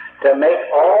 to make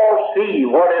all see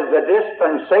what is the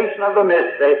dispensation of the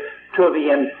mystery, to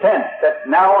the intent that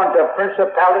now unto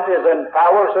principalities and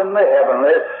powers in the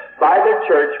heavenlies by the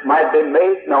church might be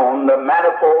made known the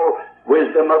manifold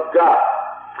wisdom of God.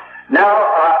 Now,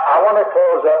 I want to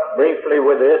close up briefly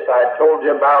with this. I told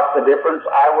you about the difference.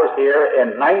 I was here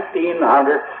in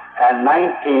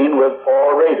 1919 with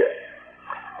Paul Rader.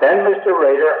 Then Mr.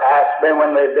 Rader asked me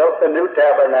when they built the new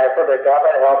tabernacle to come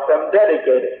and help them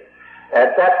dedicate it.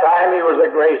 At that time, he was a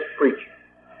grace preacher.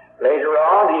 Later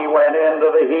on, he went into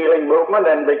the healing movement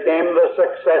and became the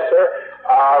successor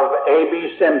of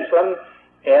A.B. Simpson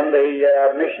in the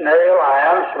Missionary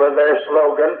Alliance with their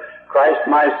slogan, Christ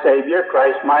my Savior,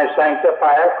 Christ my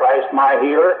Sanctifier, Christ my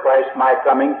Healer, Christ my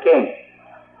Coming King.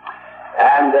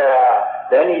 And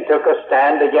then he took a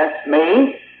stand against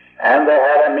me, and they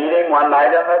had a meeting one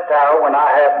night in the tower when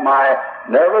I had my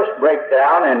nervous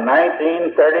breakdown in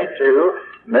 1932.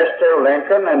 Mr.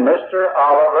 Lincoln and Mr.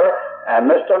 Oliver and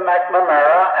Mr.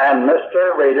 McNamara and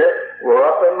Mr. Rader were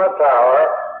up in the tower,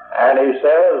 and he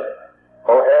says,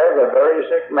 O'Hare's a very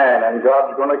sick man, and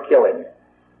God's going to kill him.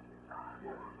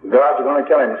 God's going to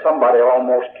kill him. Somebody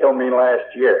almost killed me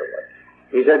last year. But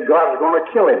he said, God's going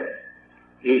to kill him.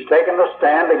 He's taken a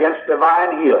stand against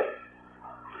divine healing.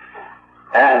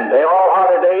 And they all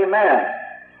hollered, amen.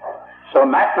 So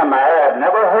McNamara had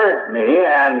never heard me,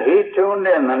 and he tuned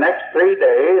in the next 3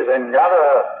 days and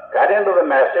got into the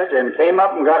message and came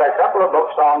up and got a couple of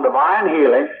books on divine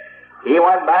healing. He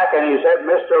went back and he said,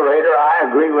 Mr. Rader, I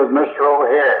agree with Mr.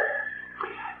 O'Hare.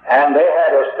 And they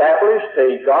had established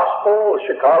the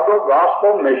Chicago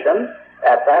Gospel Mission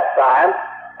at that time,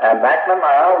 and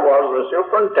McNamara was the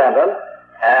superintendent,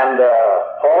 and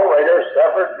Paul Rader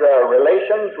severed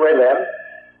relations with him,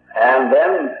 and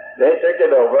then they took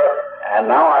it over, and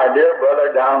now our dear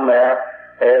brother down there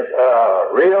is a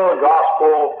real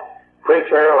gospel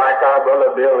preacher like our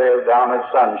brother Bill is down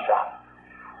at Sunshine,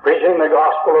 preaching the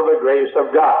gospel of the grace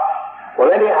of God.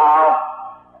 Well, anyhow,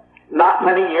 not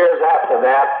many years after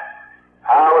that,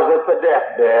 I was at the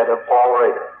deathbed of Paul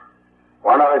Rader,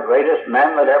 one of the greatest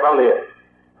men that ever lived.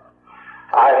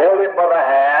 I held him by the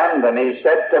hand, and he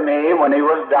said to me when he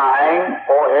was dying,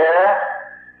 O'Hare,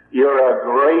 you're a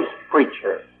grace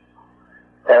preacher.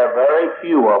 There are very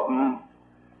few of them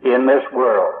in this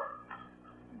world.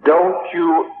 Don't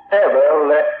you ever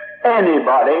let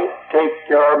anybody take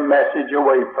your message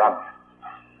away from you.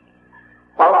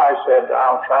 Well, I said,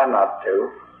 I'll try not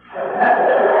to.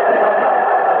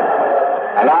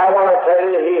 And I want to tell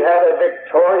you, he had a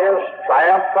victorious,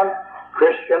 triumphant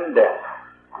Christian death.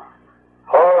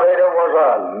 Paul Rader was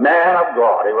a man of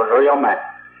God. He was a real man.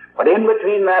 But in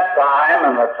between that time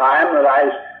and the time that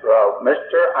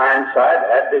Mr. Ironside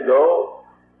had to go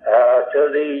to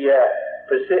the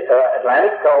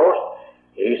Atlantic coast,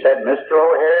 he said, Mr.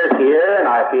 O'Hare is here, and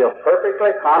I feel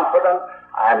perfectly confident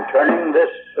I'm turning this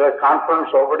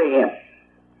conference over to him.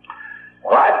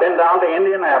 Well, I'd been down to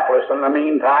Indianapolis in the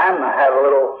meantime, and I had a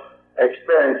little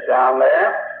experience down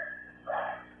there.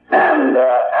 And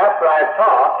after I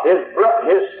taught, his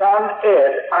son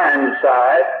Ed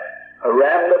Ironside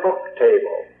ran the book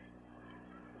table.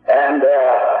 And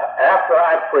after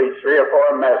I preached 3 or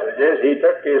 4 messages, he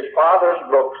took his father's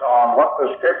books on what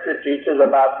the Scripture teaches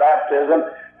about baptism,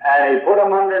 and he put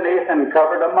them underneath and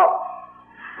covered them up.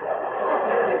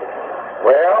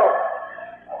 Well,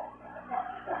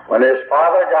 when his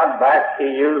father got back, he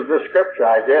used the Scripture,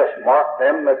 I guess, mark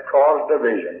them that caused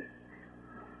division.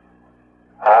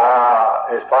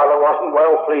 His father wasn't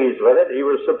well pleased with it. He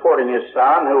was supporting his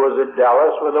son, who was at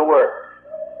Dallas with the work.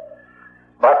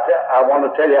 But I want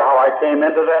to tell you how I came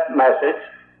into that message.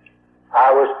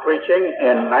 I was preaching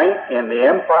in the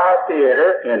Empire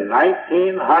Theater in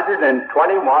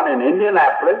 1921 in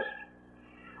Indianapolis,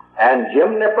 and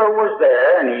Jim Nipper was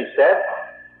there, and he said,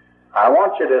 I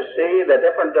want you to see the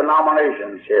different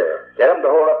denominations here. Get them to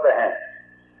hold up their hands.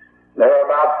 There are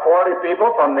about 40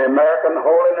 people from the American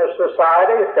Holiness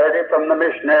Society, 30 from the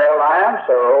Missionary Alliance,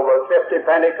 there are over 50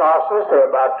 Pentecostals, there are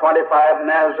about 25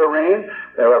 Nazarenes,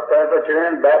 there are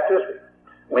Presbyterian Baptists.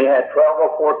 We had 12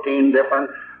 or 14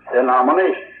 different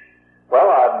denominations. Well,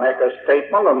 I'd make a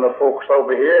statement, and the folks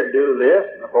over here do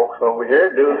this, and the folks over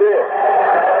here do this.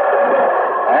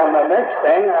 And the next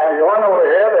thing, you went over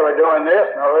here, they were doing this,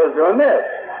 and I was doing this.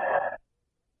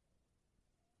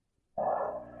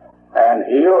 And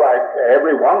healed, like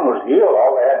everyone was healed.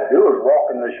 All they had to do was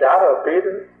walk in the shadow of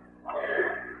Peter.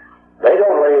 They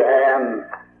don't lay hands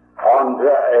on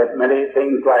many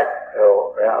things like,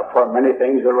 for many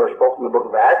things that were spoken in the book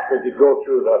of Acts, as you go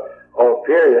through the whole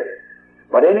period.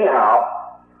 But anyhow,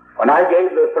 when I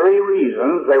gave the three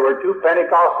reasons, there were two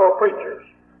Pentecostal preachers.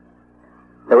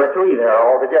 There were three there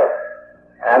altogether.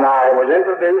 And I was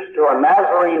introduced to a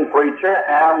Nazarene preacher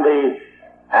and the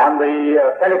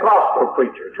Pentecostal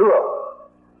preacher, two of them.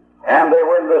 And they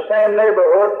were in the same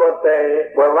neighborhood, but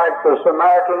they were like the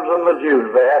Samaritans and the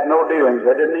Jews. They had no dealings.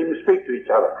 They didn't even speak to each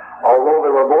other, although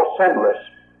they were both sinless.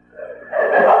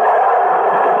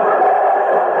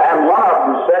 And one of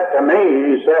them said to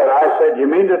me, I said, you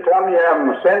mean to tell me you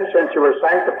haven't sinned since you were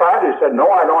sanctified? He said, no,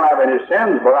 I don't have any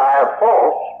sins, but I have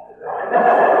faults.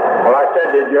 Well, I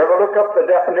said, did you ever look up the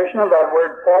definition of that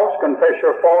word false? Confess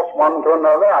your faults one to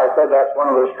another. I said, that's one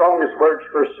of the strongest words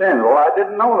for sin. Well, I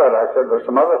didn't know that. I said, there's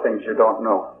some other things you don't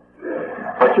know.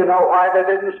 But you know why they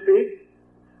didn't speak?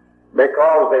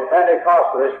 Because the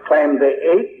Pentecostalists claimed the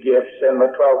 8 gifts in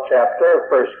the 12th chapter of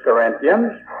 1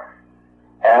 Corinthians,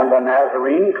 and the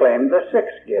Nazarene claimed the 6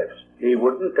 gifts. He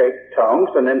wouldn't take tongues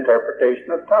and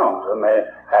interpretation of tongues, and they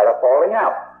had a falling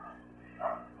out.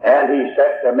 And he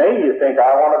said to me, you think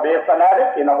I want to be a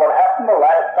fanatic? You know what happened to the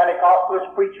last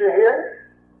Pentecostalist preacher here?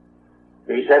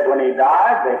 He said when he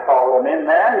died, they called him in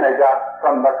there, and they got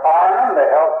from the coroner, the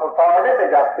health authority, they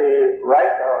got the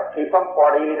right to keep him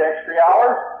 48 extra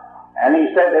hours. And he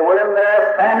said they were in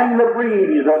there fanning the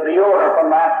breeze of the odor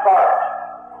from that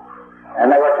corpse.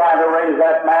 And they were trying to raise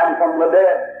that man from the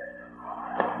dead.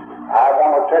 I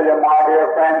want to tell you, my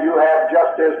dear friend, you have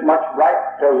just as much right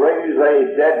to raise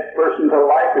a dead person to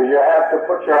life as you have to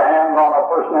put your hands on a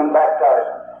person and baptize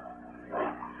him.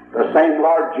 The same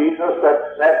Lord Jesus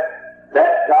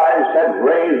that guy said,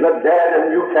 raise the dead,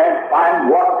 and you can't find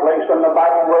one place in the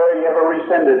Bible where he ever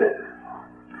rescinded it.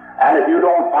 And if you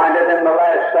don't find it in the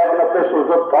last 7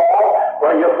 epistles of Paul,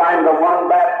 where you find the one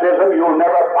baptism, you'll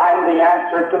never find the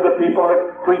answer to the people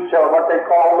that preach what they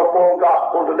call the full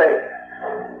gospel today.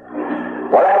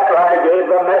 Well, after I gave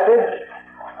the message,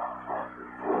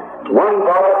 one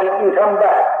fellow didn't come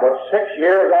back, but 6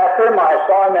 years after him, I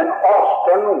saw him in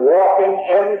Austin walking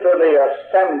into the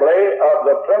assembly of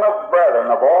the Plymouth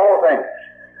Brethren of all things,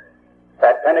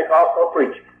 that Pentecostal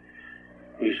preacher.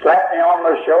 He slapped me on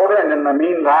the shoulder, and in the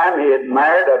meantime, he had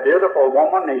married a beautiful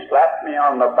woman. He slapped me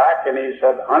on the back, and he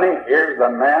said, honey, here's the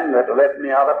man that led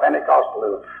me out of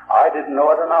Pentecostalism. I didn't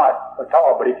know it or not at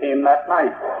all, but he came that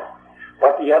night.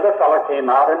 But the other fellow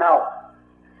came out and out.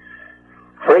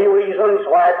 3 reasons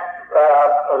why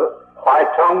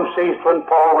tongue ceased when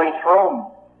Paul reached Rome.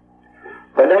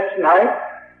 The next night,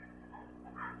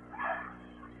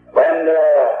 when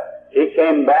he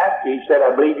came back, he said,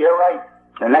 I believe you're right.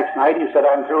 The next night, he said,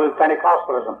 I'm through with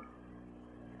Pentecostalism.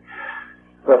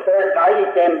 The 3rd night, he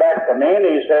came back to me and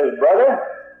he says, brother,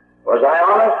 was I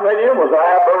honest with you? Was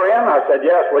I a Berean? I said,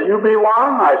 yes. Will you be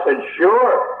one? I said,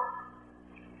 sure.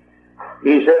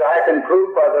 He said, I can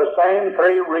prove by the same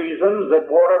 3 reasons that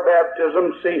water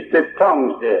baptism ceased if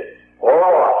tongues did. Oh,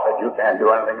 I said, you can't do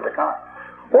anything of the kind.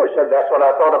 Oh, he said, that's what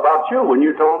I thought about you when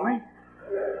you told me.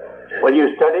 Will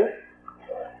you study?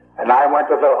 And I went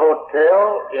to the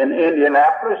hotel in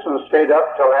Indianapolis and stayed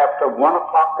up till after 1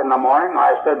 o'clock in the morning.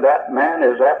 I said, that man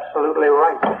is absolutely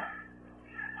right.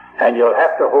 And you'll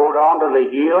have to hold on to the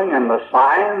healing and the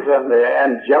signs and the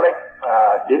angelic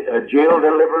jail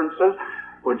deliverances.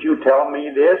 Would you tell me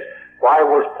this? Why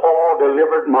was Paul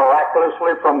delivered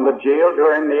miraculously from the jail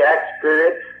during the Acts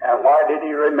period? And why did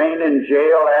he remain in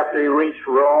jail after he reached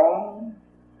Rome?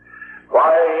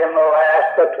 Why in the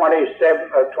last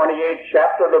 28th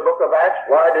chapter of the book of Acts,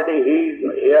 why did he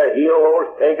heal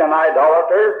those pagan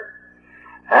idolaters?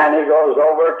 And he goes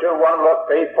over to one of the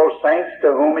faithful saints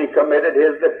to whom he committed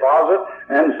his deposit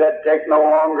and said, take no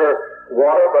longer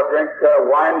water, but drink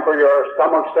wine for your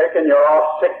stomach's sake and your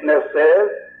sickness is.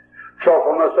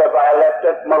 Trophimus have I left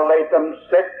at Miletum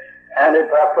sick, and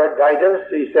Epaphroditus,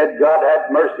 he said God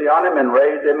had mercy on him and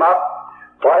raised him up.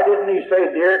 Why didn't he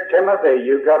say, dear Timothy,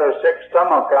 you've got a sick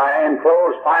stomach, I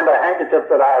enclose, find a handkerchief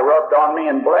that I rubbed on me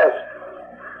and blessed?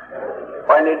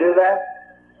 Why didn't he do that?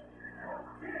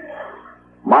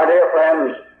 My dear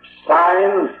friends,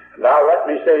 signs, now let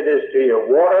me say this to you,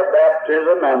 water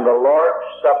baptism and the Lord's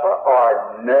Supper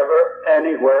are never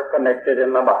anywhere connected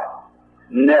in the Bible.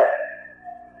 Never.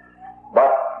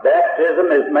 But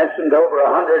baptism is mentioned over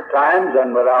 100 times,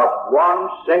 and without one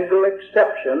single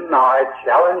exception. Now, I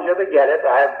challenge you to get it.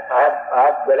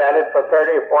 I've been at it for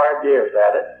 35 years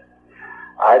at it.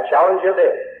 I challenge you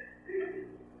this.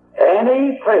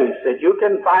 Any place that you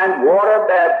can find water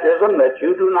baptism that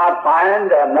you do not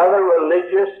find another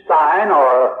religious sign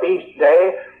or a feast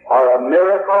day or a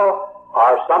miracle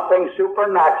or something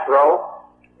supernatural,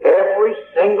 every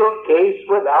single case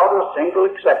without a single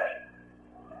exception.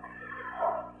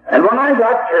 And when I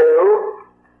got through,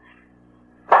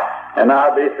 and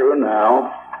I'll be through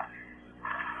now,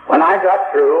 when I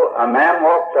got through, a man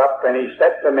walked up and he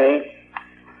said to me,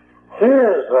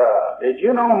 did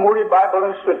you know Moody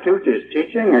Bible Institute is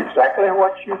teaching exactly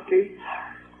what you teach?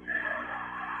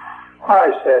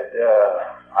 I said,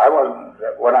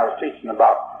 when I was teaching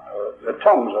about the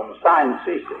tongues and the signs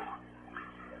ceasing.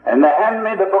 And they handed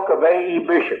me the book of A.E.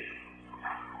 Bishop.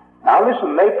 Now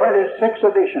listen, they printed 6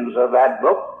 editions of that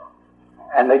book,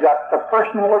 and they got the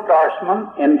personal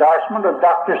endorsement of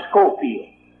Dr. Schofield.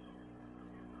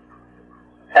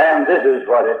 And this is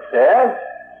what it says,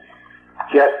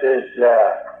 just as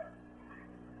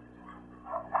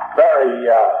very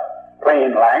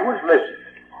plain language. Listen.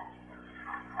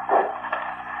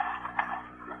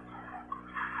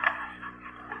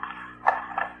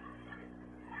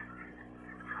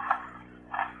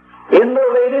 In the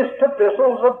latest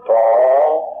epistles of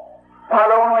Paul, not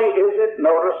only is it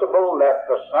noticeable that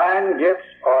the sign gifts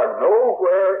are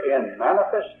nowhere in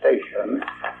manifestation,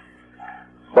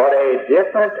 but a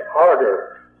different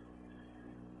order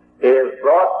is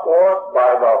brought forth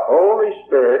by the Holy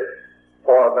Spirit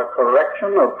for the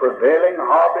correction of prevailing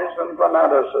hobbies and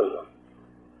fanaticism.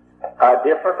 A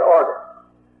different order.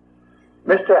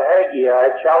 Mr.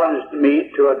 Haggai challenged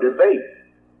me to a debate.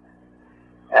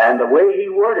 And the way he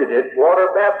worded it, water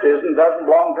baptism doesn't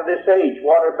belong to this age.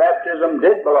 Water baptism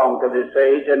did belong to this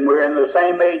age, and we're in the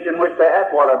same age in which they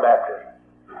had water baptism.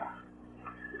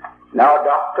 Now,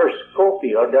 Dr.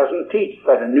 Schofield doesn't teach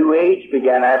that a new age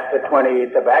began after the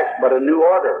 28th of Acts, but a new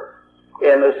order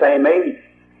in the same age.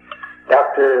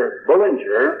 Dr.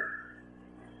 Bullinger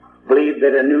believed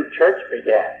that a new church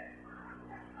began.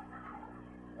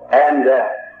 And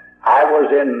I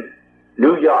was in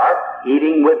New York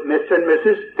eating with Mr. and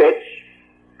Mrs. Fitch.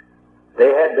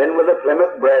 They had been with the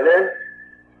Plymouth Brethren,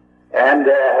 and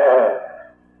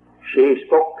she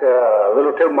spoke a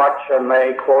little too much, and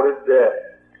they quoted the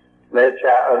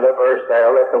verse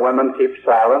there, let the women keep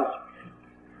silence,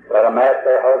 let them ask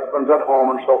their husbands at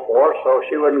home and so forth, so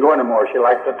she wouldn't go anymore. She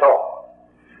liked to talk.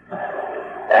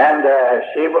 And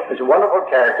she was a wonderful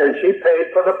character, and she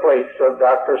paid for the plates of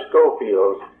Dr.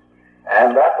 Schofield's.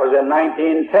 And that was in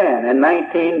 1910. In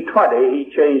 1920, he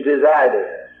changed his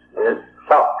ideas, his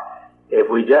thought. If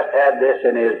we just had this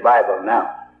in his Bible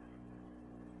now.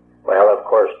 Well, of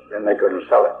course, then they couldn't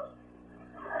sell it.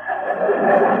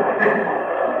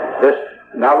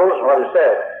 Now notice what it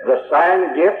says. The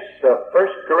sign gifts of 1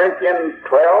 Corinthians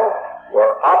 12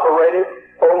 were operated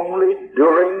only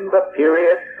during the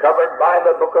period covered by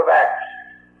the book of Acts.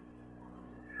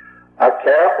 A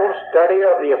careful study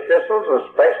of the epistles,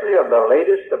 especially of the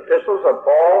latest epistles of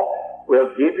Paul, will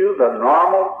give you the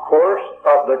normal course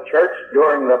of the church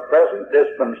during the present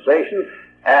dispensation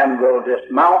and will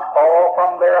dismount all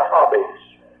from their hobbies.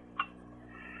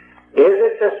 Is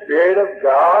it the Spirit of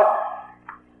God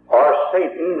or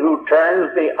Satan who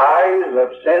turns the eyes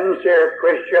of sincere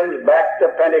Christians back to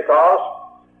Pentecost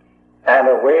and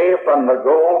away from the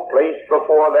goal placed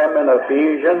before them in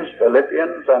Ephesians,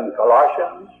 Philippians, and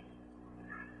Colossians?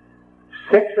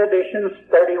 6 editions,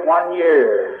 31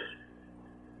 years.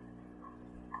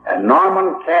 And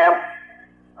Norman Camp,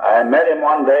 I met him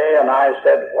one day and I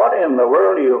said, what in the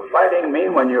world are you fighting me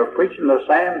when you're preaching the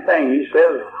same thing? He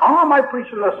says, how am I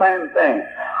preaching the same thing?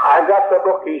 I got the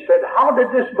book. He said, how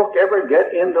did this book ever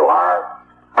get into our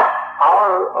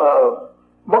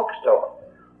bookstore?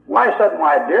 Well, I said,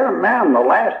 my dear man, the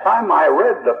last time I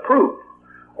read the proof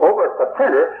over at the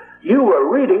printer, you were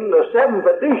reading the 7th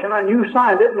edition and you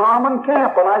signed it, Norman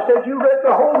Camp. And I said, you read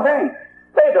the whole thing.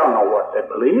 They don't know what they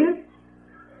believe.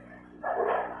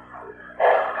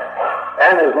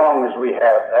 And as long as we have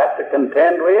that to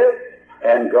contend with,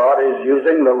 and God is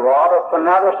using the rod of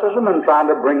fanaticism and trying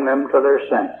to bring them to their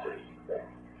senses.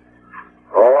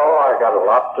 Oh, I got a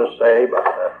lot to say, but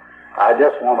I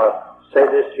just want to say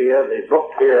this to you. The book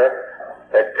here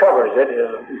that covers it is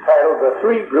entitled The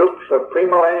Three Groups of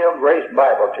Premillennial Grace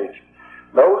Bible Teaching.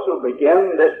 Those who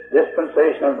begin this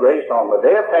dispensation of grace on the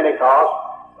day of Pentecost,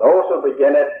 those who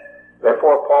begin it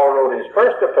before Paul wrote his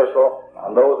first epistle,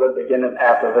 and those that begin it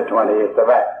after the 28th of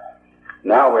Acts.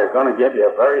 Now we're going to give you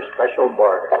a very special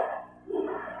bargain.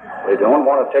 They don't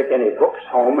want to take any books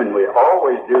home, and we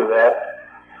always do that.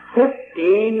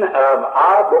 15 of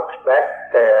our books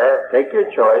back there, take your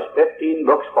choice, 15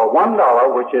 books for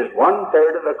 $1, which is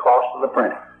 1/3 of the cost of the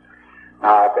printing.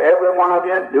 Now, if every one of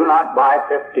you do not buy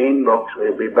 15 books,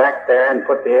 we'll be back there and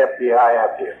put the FBI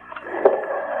after you.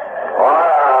 Or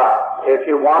if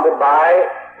you want to buy,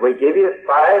 we give you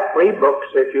 5 free books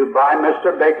if you buy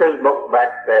Mr. Baker's book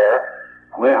back there.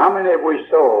 How many have we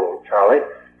sold, Charlie?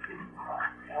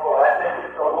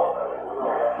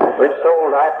 We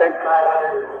sold, I think,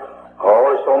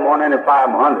 we sold more than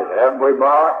 500, haven't we,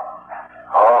 Barbara?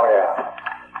 Oh, yeah.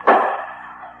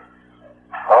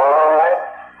 All right.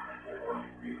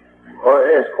 Well,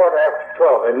 it's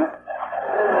 12:15, isn't it?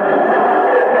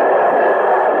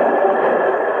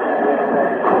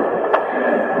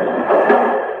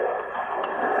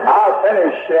 I'll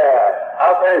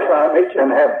finish when I meet you in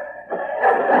heaven.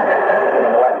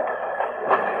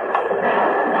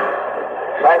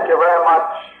 Thank you very much,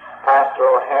 Pastor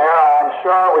O'Hare. I'm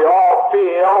sure we all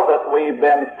feel that we've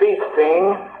been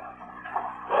feasting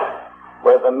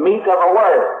with the meat of a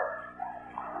word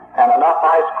and enough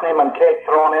ice cream and cake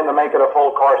thrown in to make it a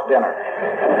full-course dinner.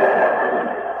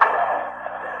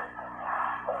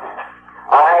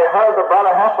 I heard that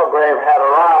Brother Hesselgrave had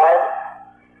arrived.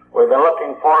 We've been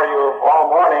looking for you all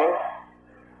morning.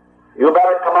 You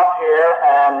better come up here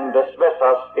and dismiss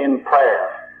us in prayer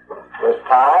this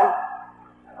time.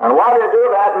 And while you do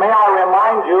that, may I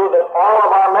remind you that all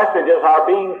of our messages are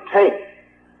being taped.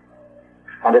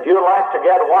 And if you'd like to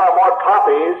get one or more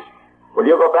copies, will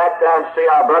you go back there and see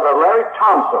our brother Larry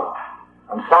Thompson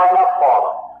and sign up for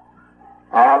them?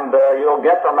 And you'll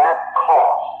get them at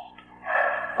cost.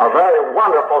 A very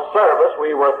wonderful service.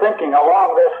 We were thinking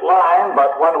along this line,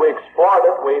 but when we explored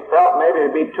it, we felt maybe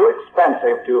it'd be too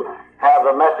expensive to have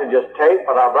the messages taped,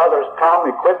 but our brothers come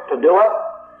equipped to do it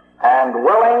and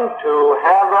willing to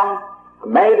have them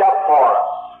made up for us.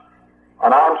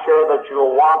 And I'm sure that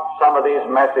you'll want some of these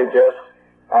messages,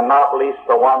 and not least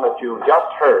the one that you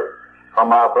just heard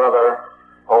from our brother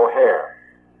O'Hare.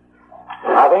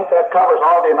 I think that covers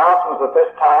all the announcements at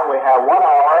this time. We have 1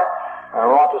 hour, and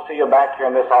we want to see you back here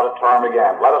in this auditorium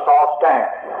again. Let us all stand.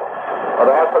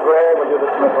 Brother Hesselgrave, would you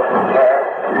dismiss us in prayer?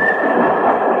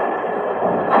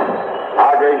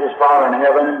 Our gracious Father in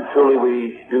heaven, truly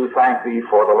we do thank Thee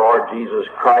for the Lord Jesus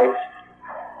Christ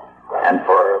and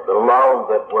for the love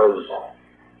that was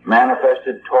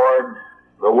manifested toward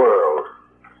the world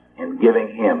in giving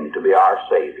Him to be our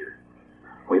Savior.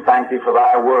 We thank Thee for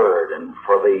Thy Word and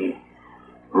for the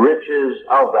riches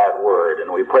of that Word.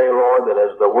 And we pray, Lord, that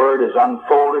as the Word is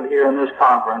unfolded here in this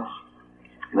conference,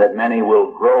 that many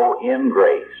will grow in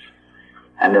grace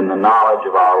and in the knowledge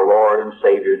of our Lord and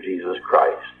Savior Jesus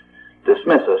Christ.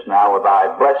 Dismiss us now with Thy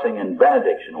blessing and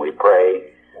benediction, we pray,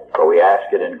 for we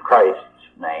ask it in Christ's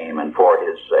name and for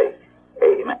His sake.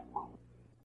 Amen.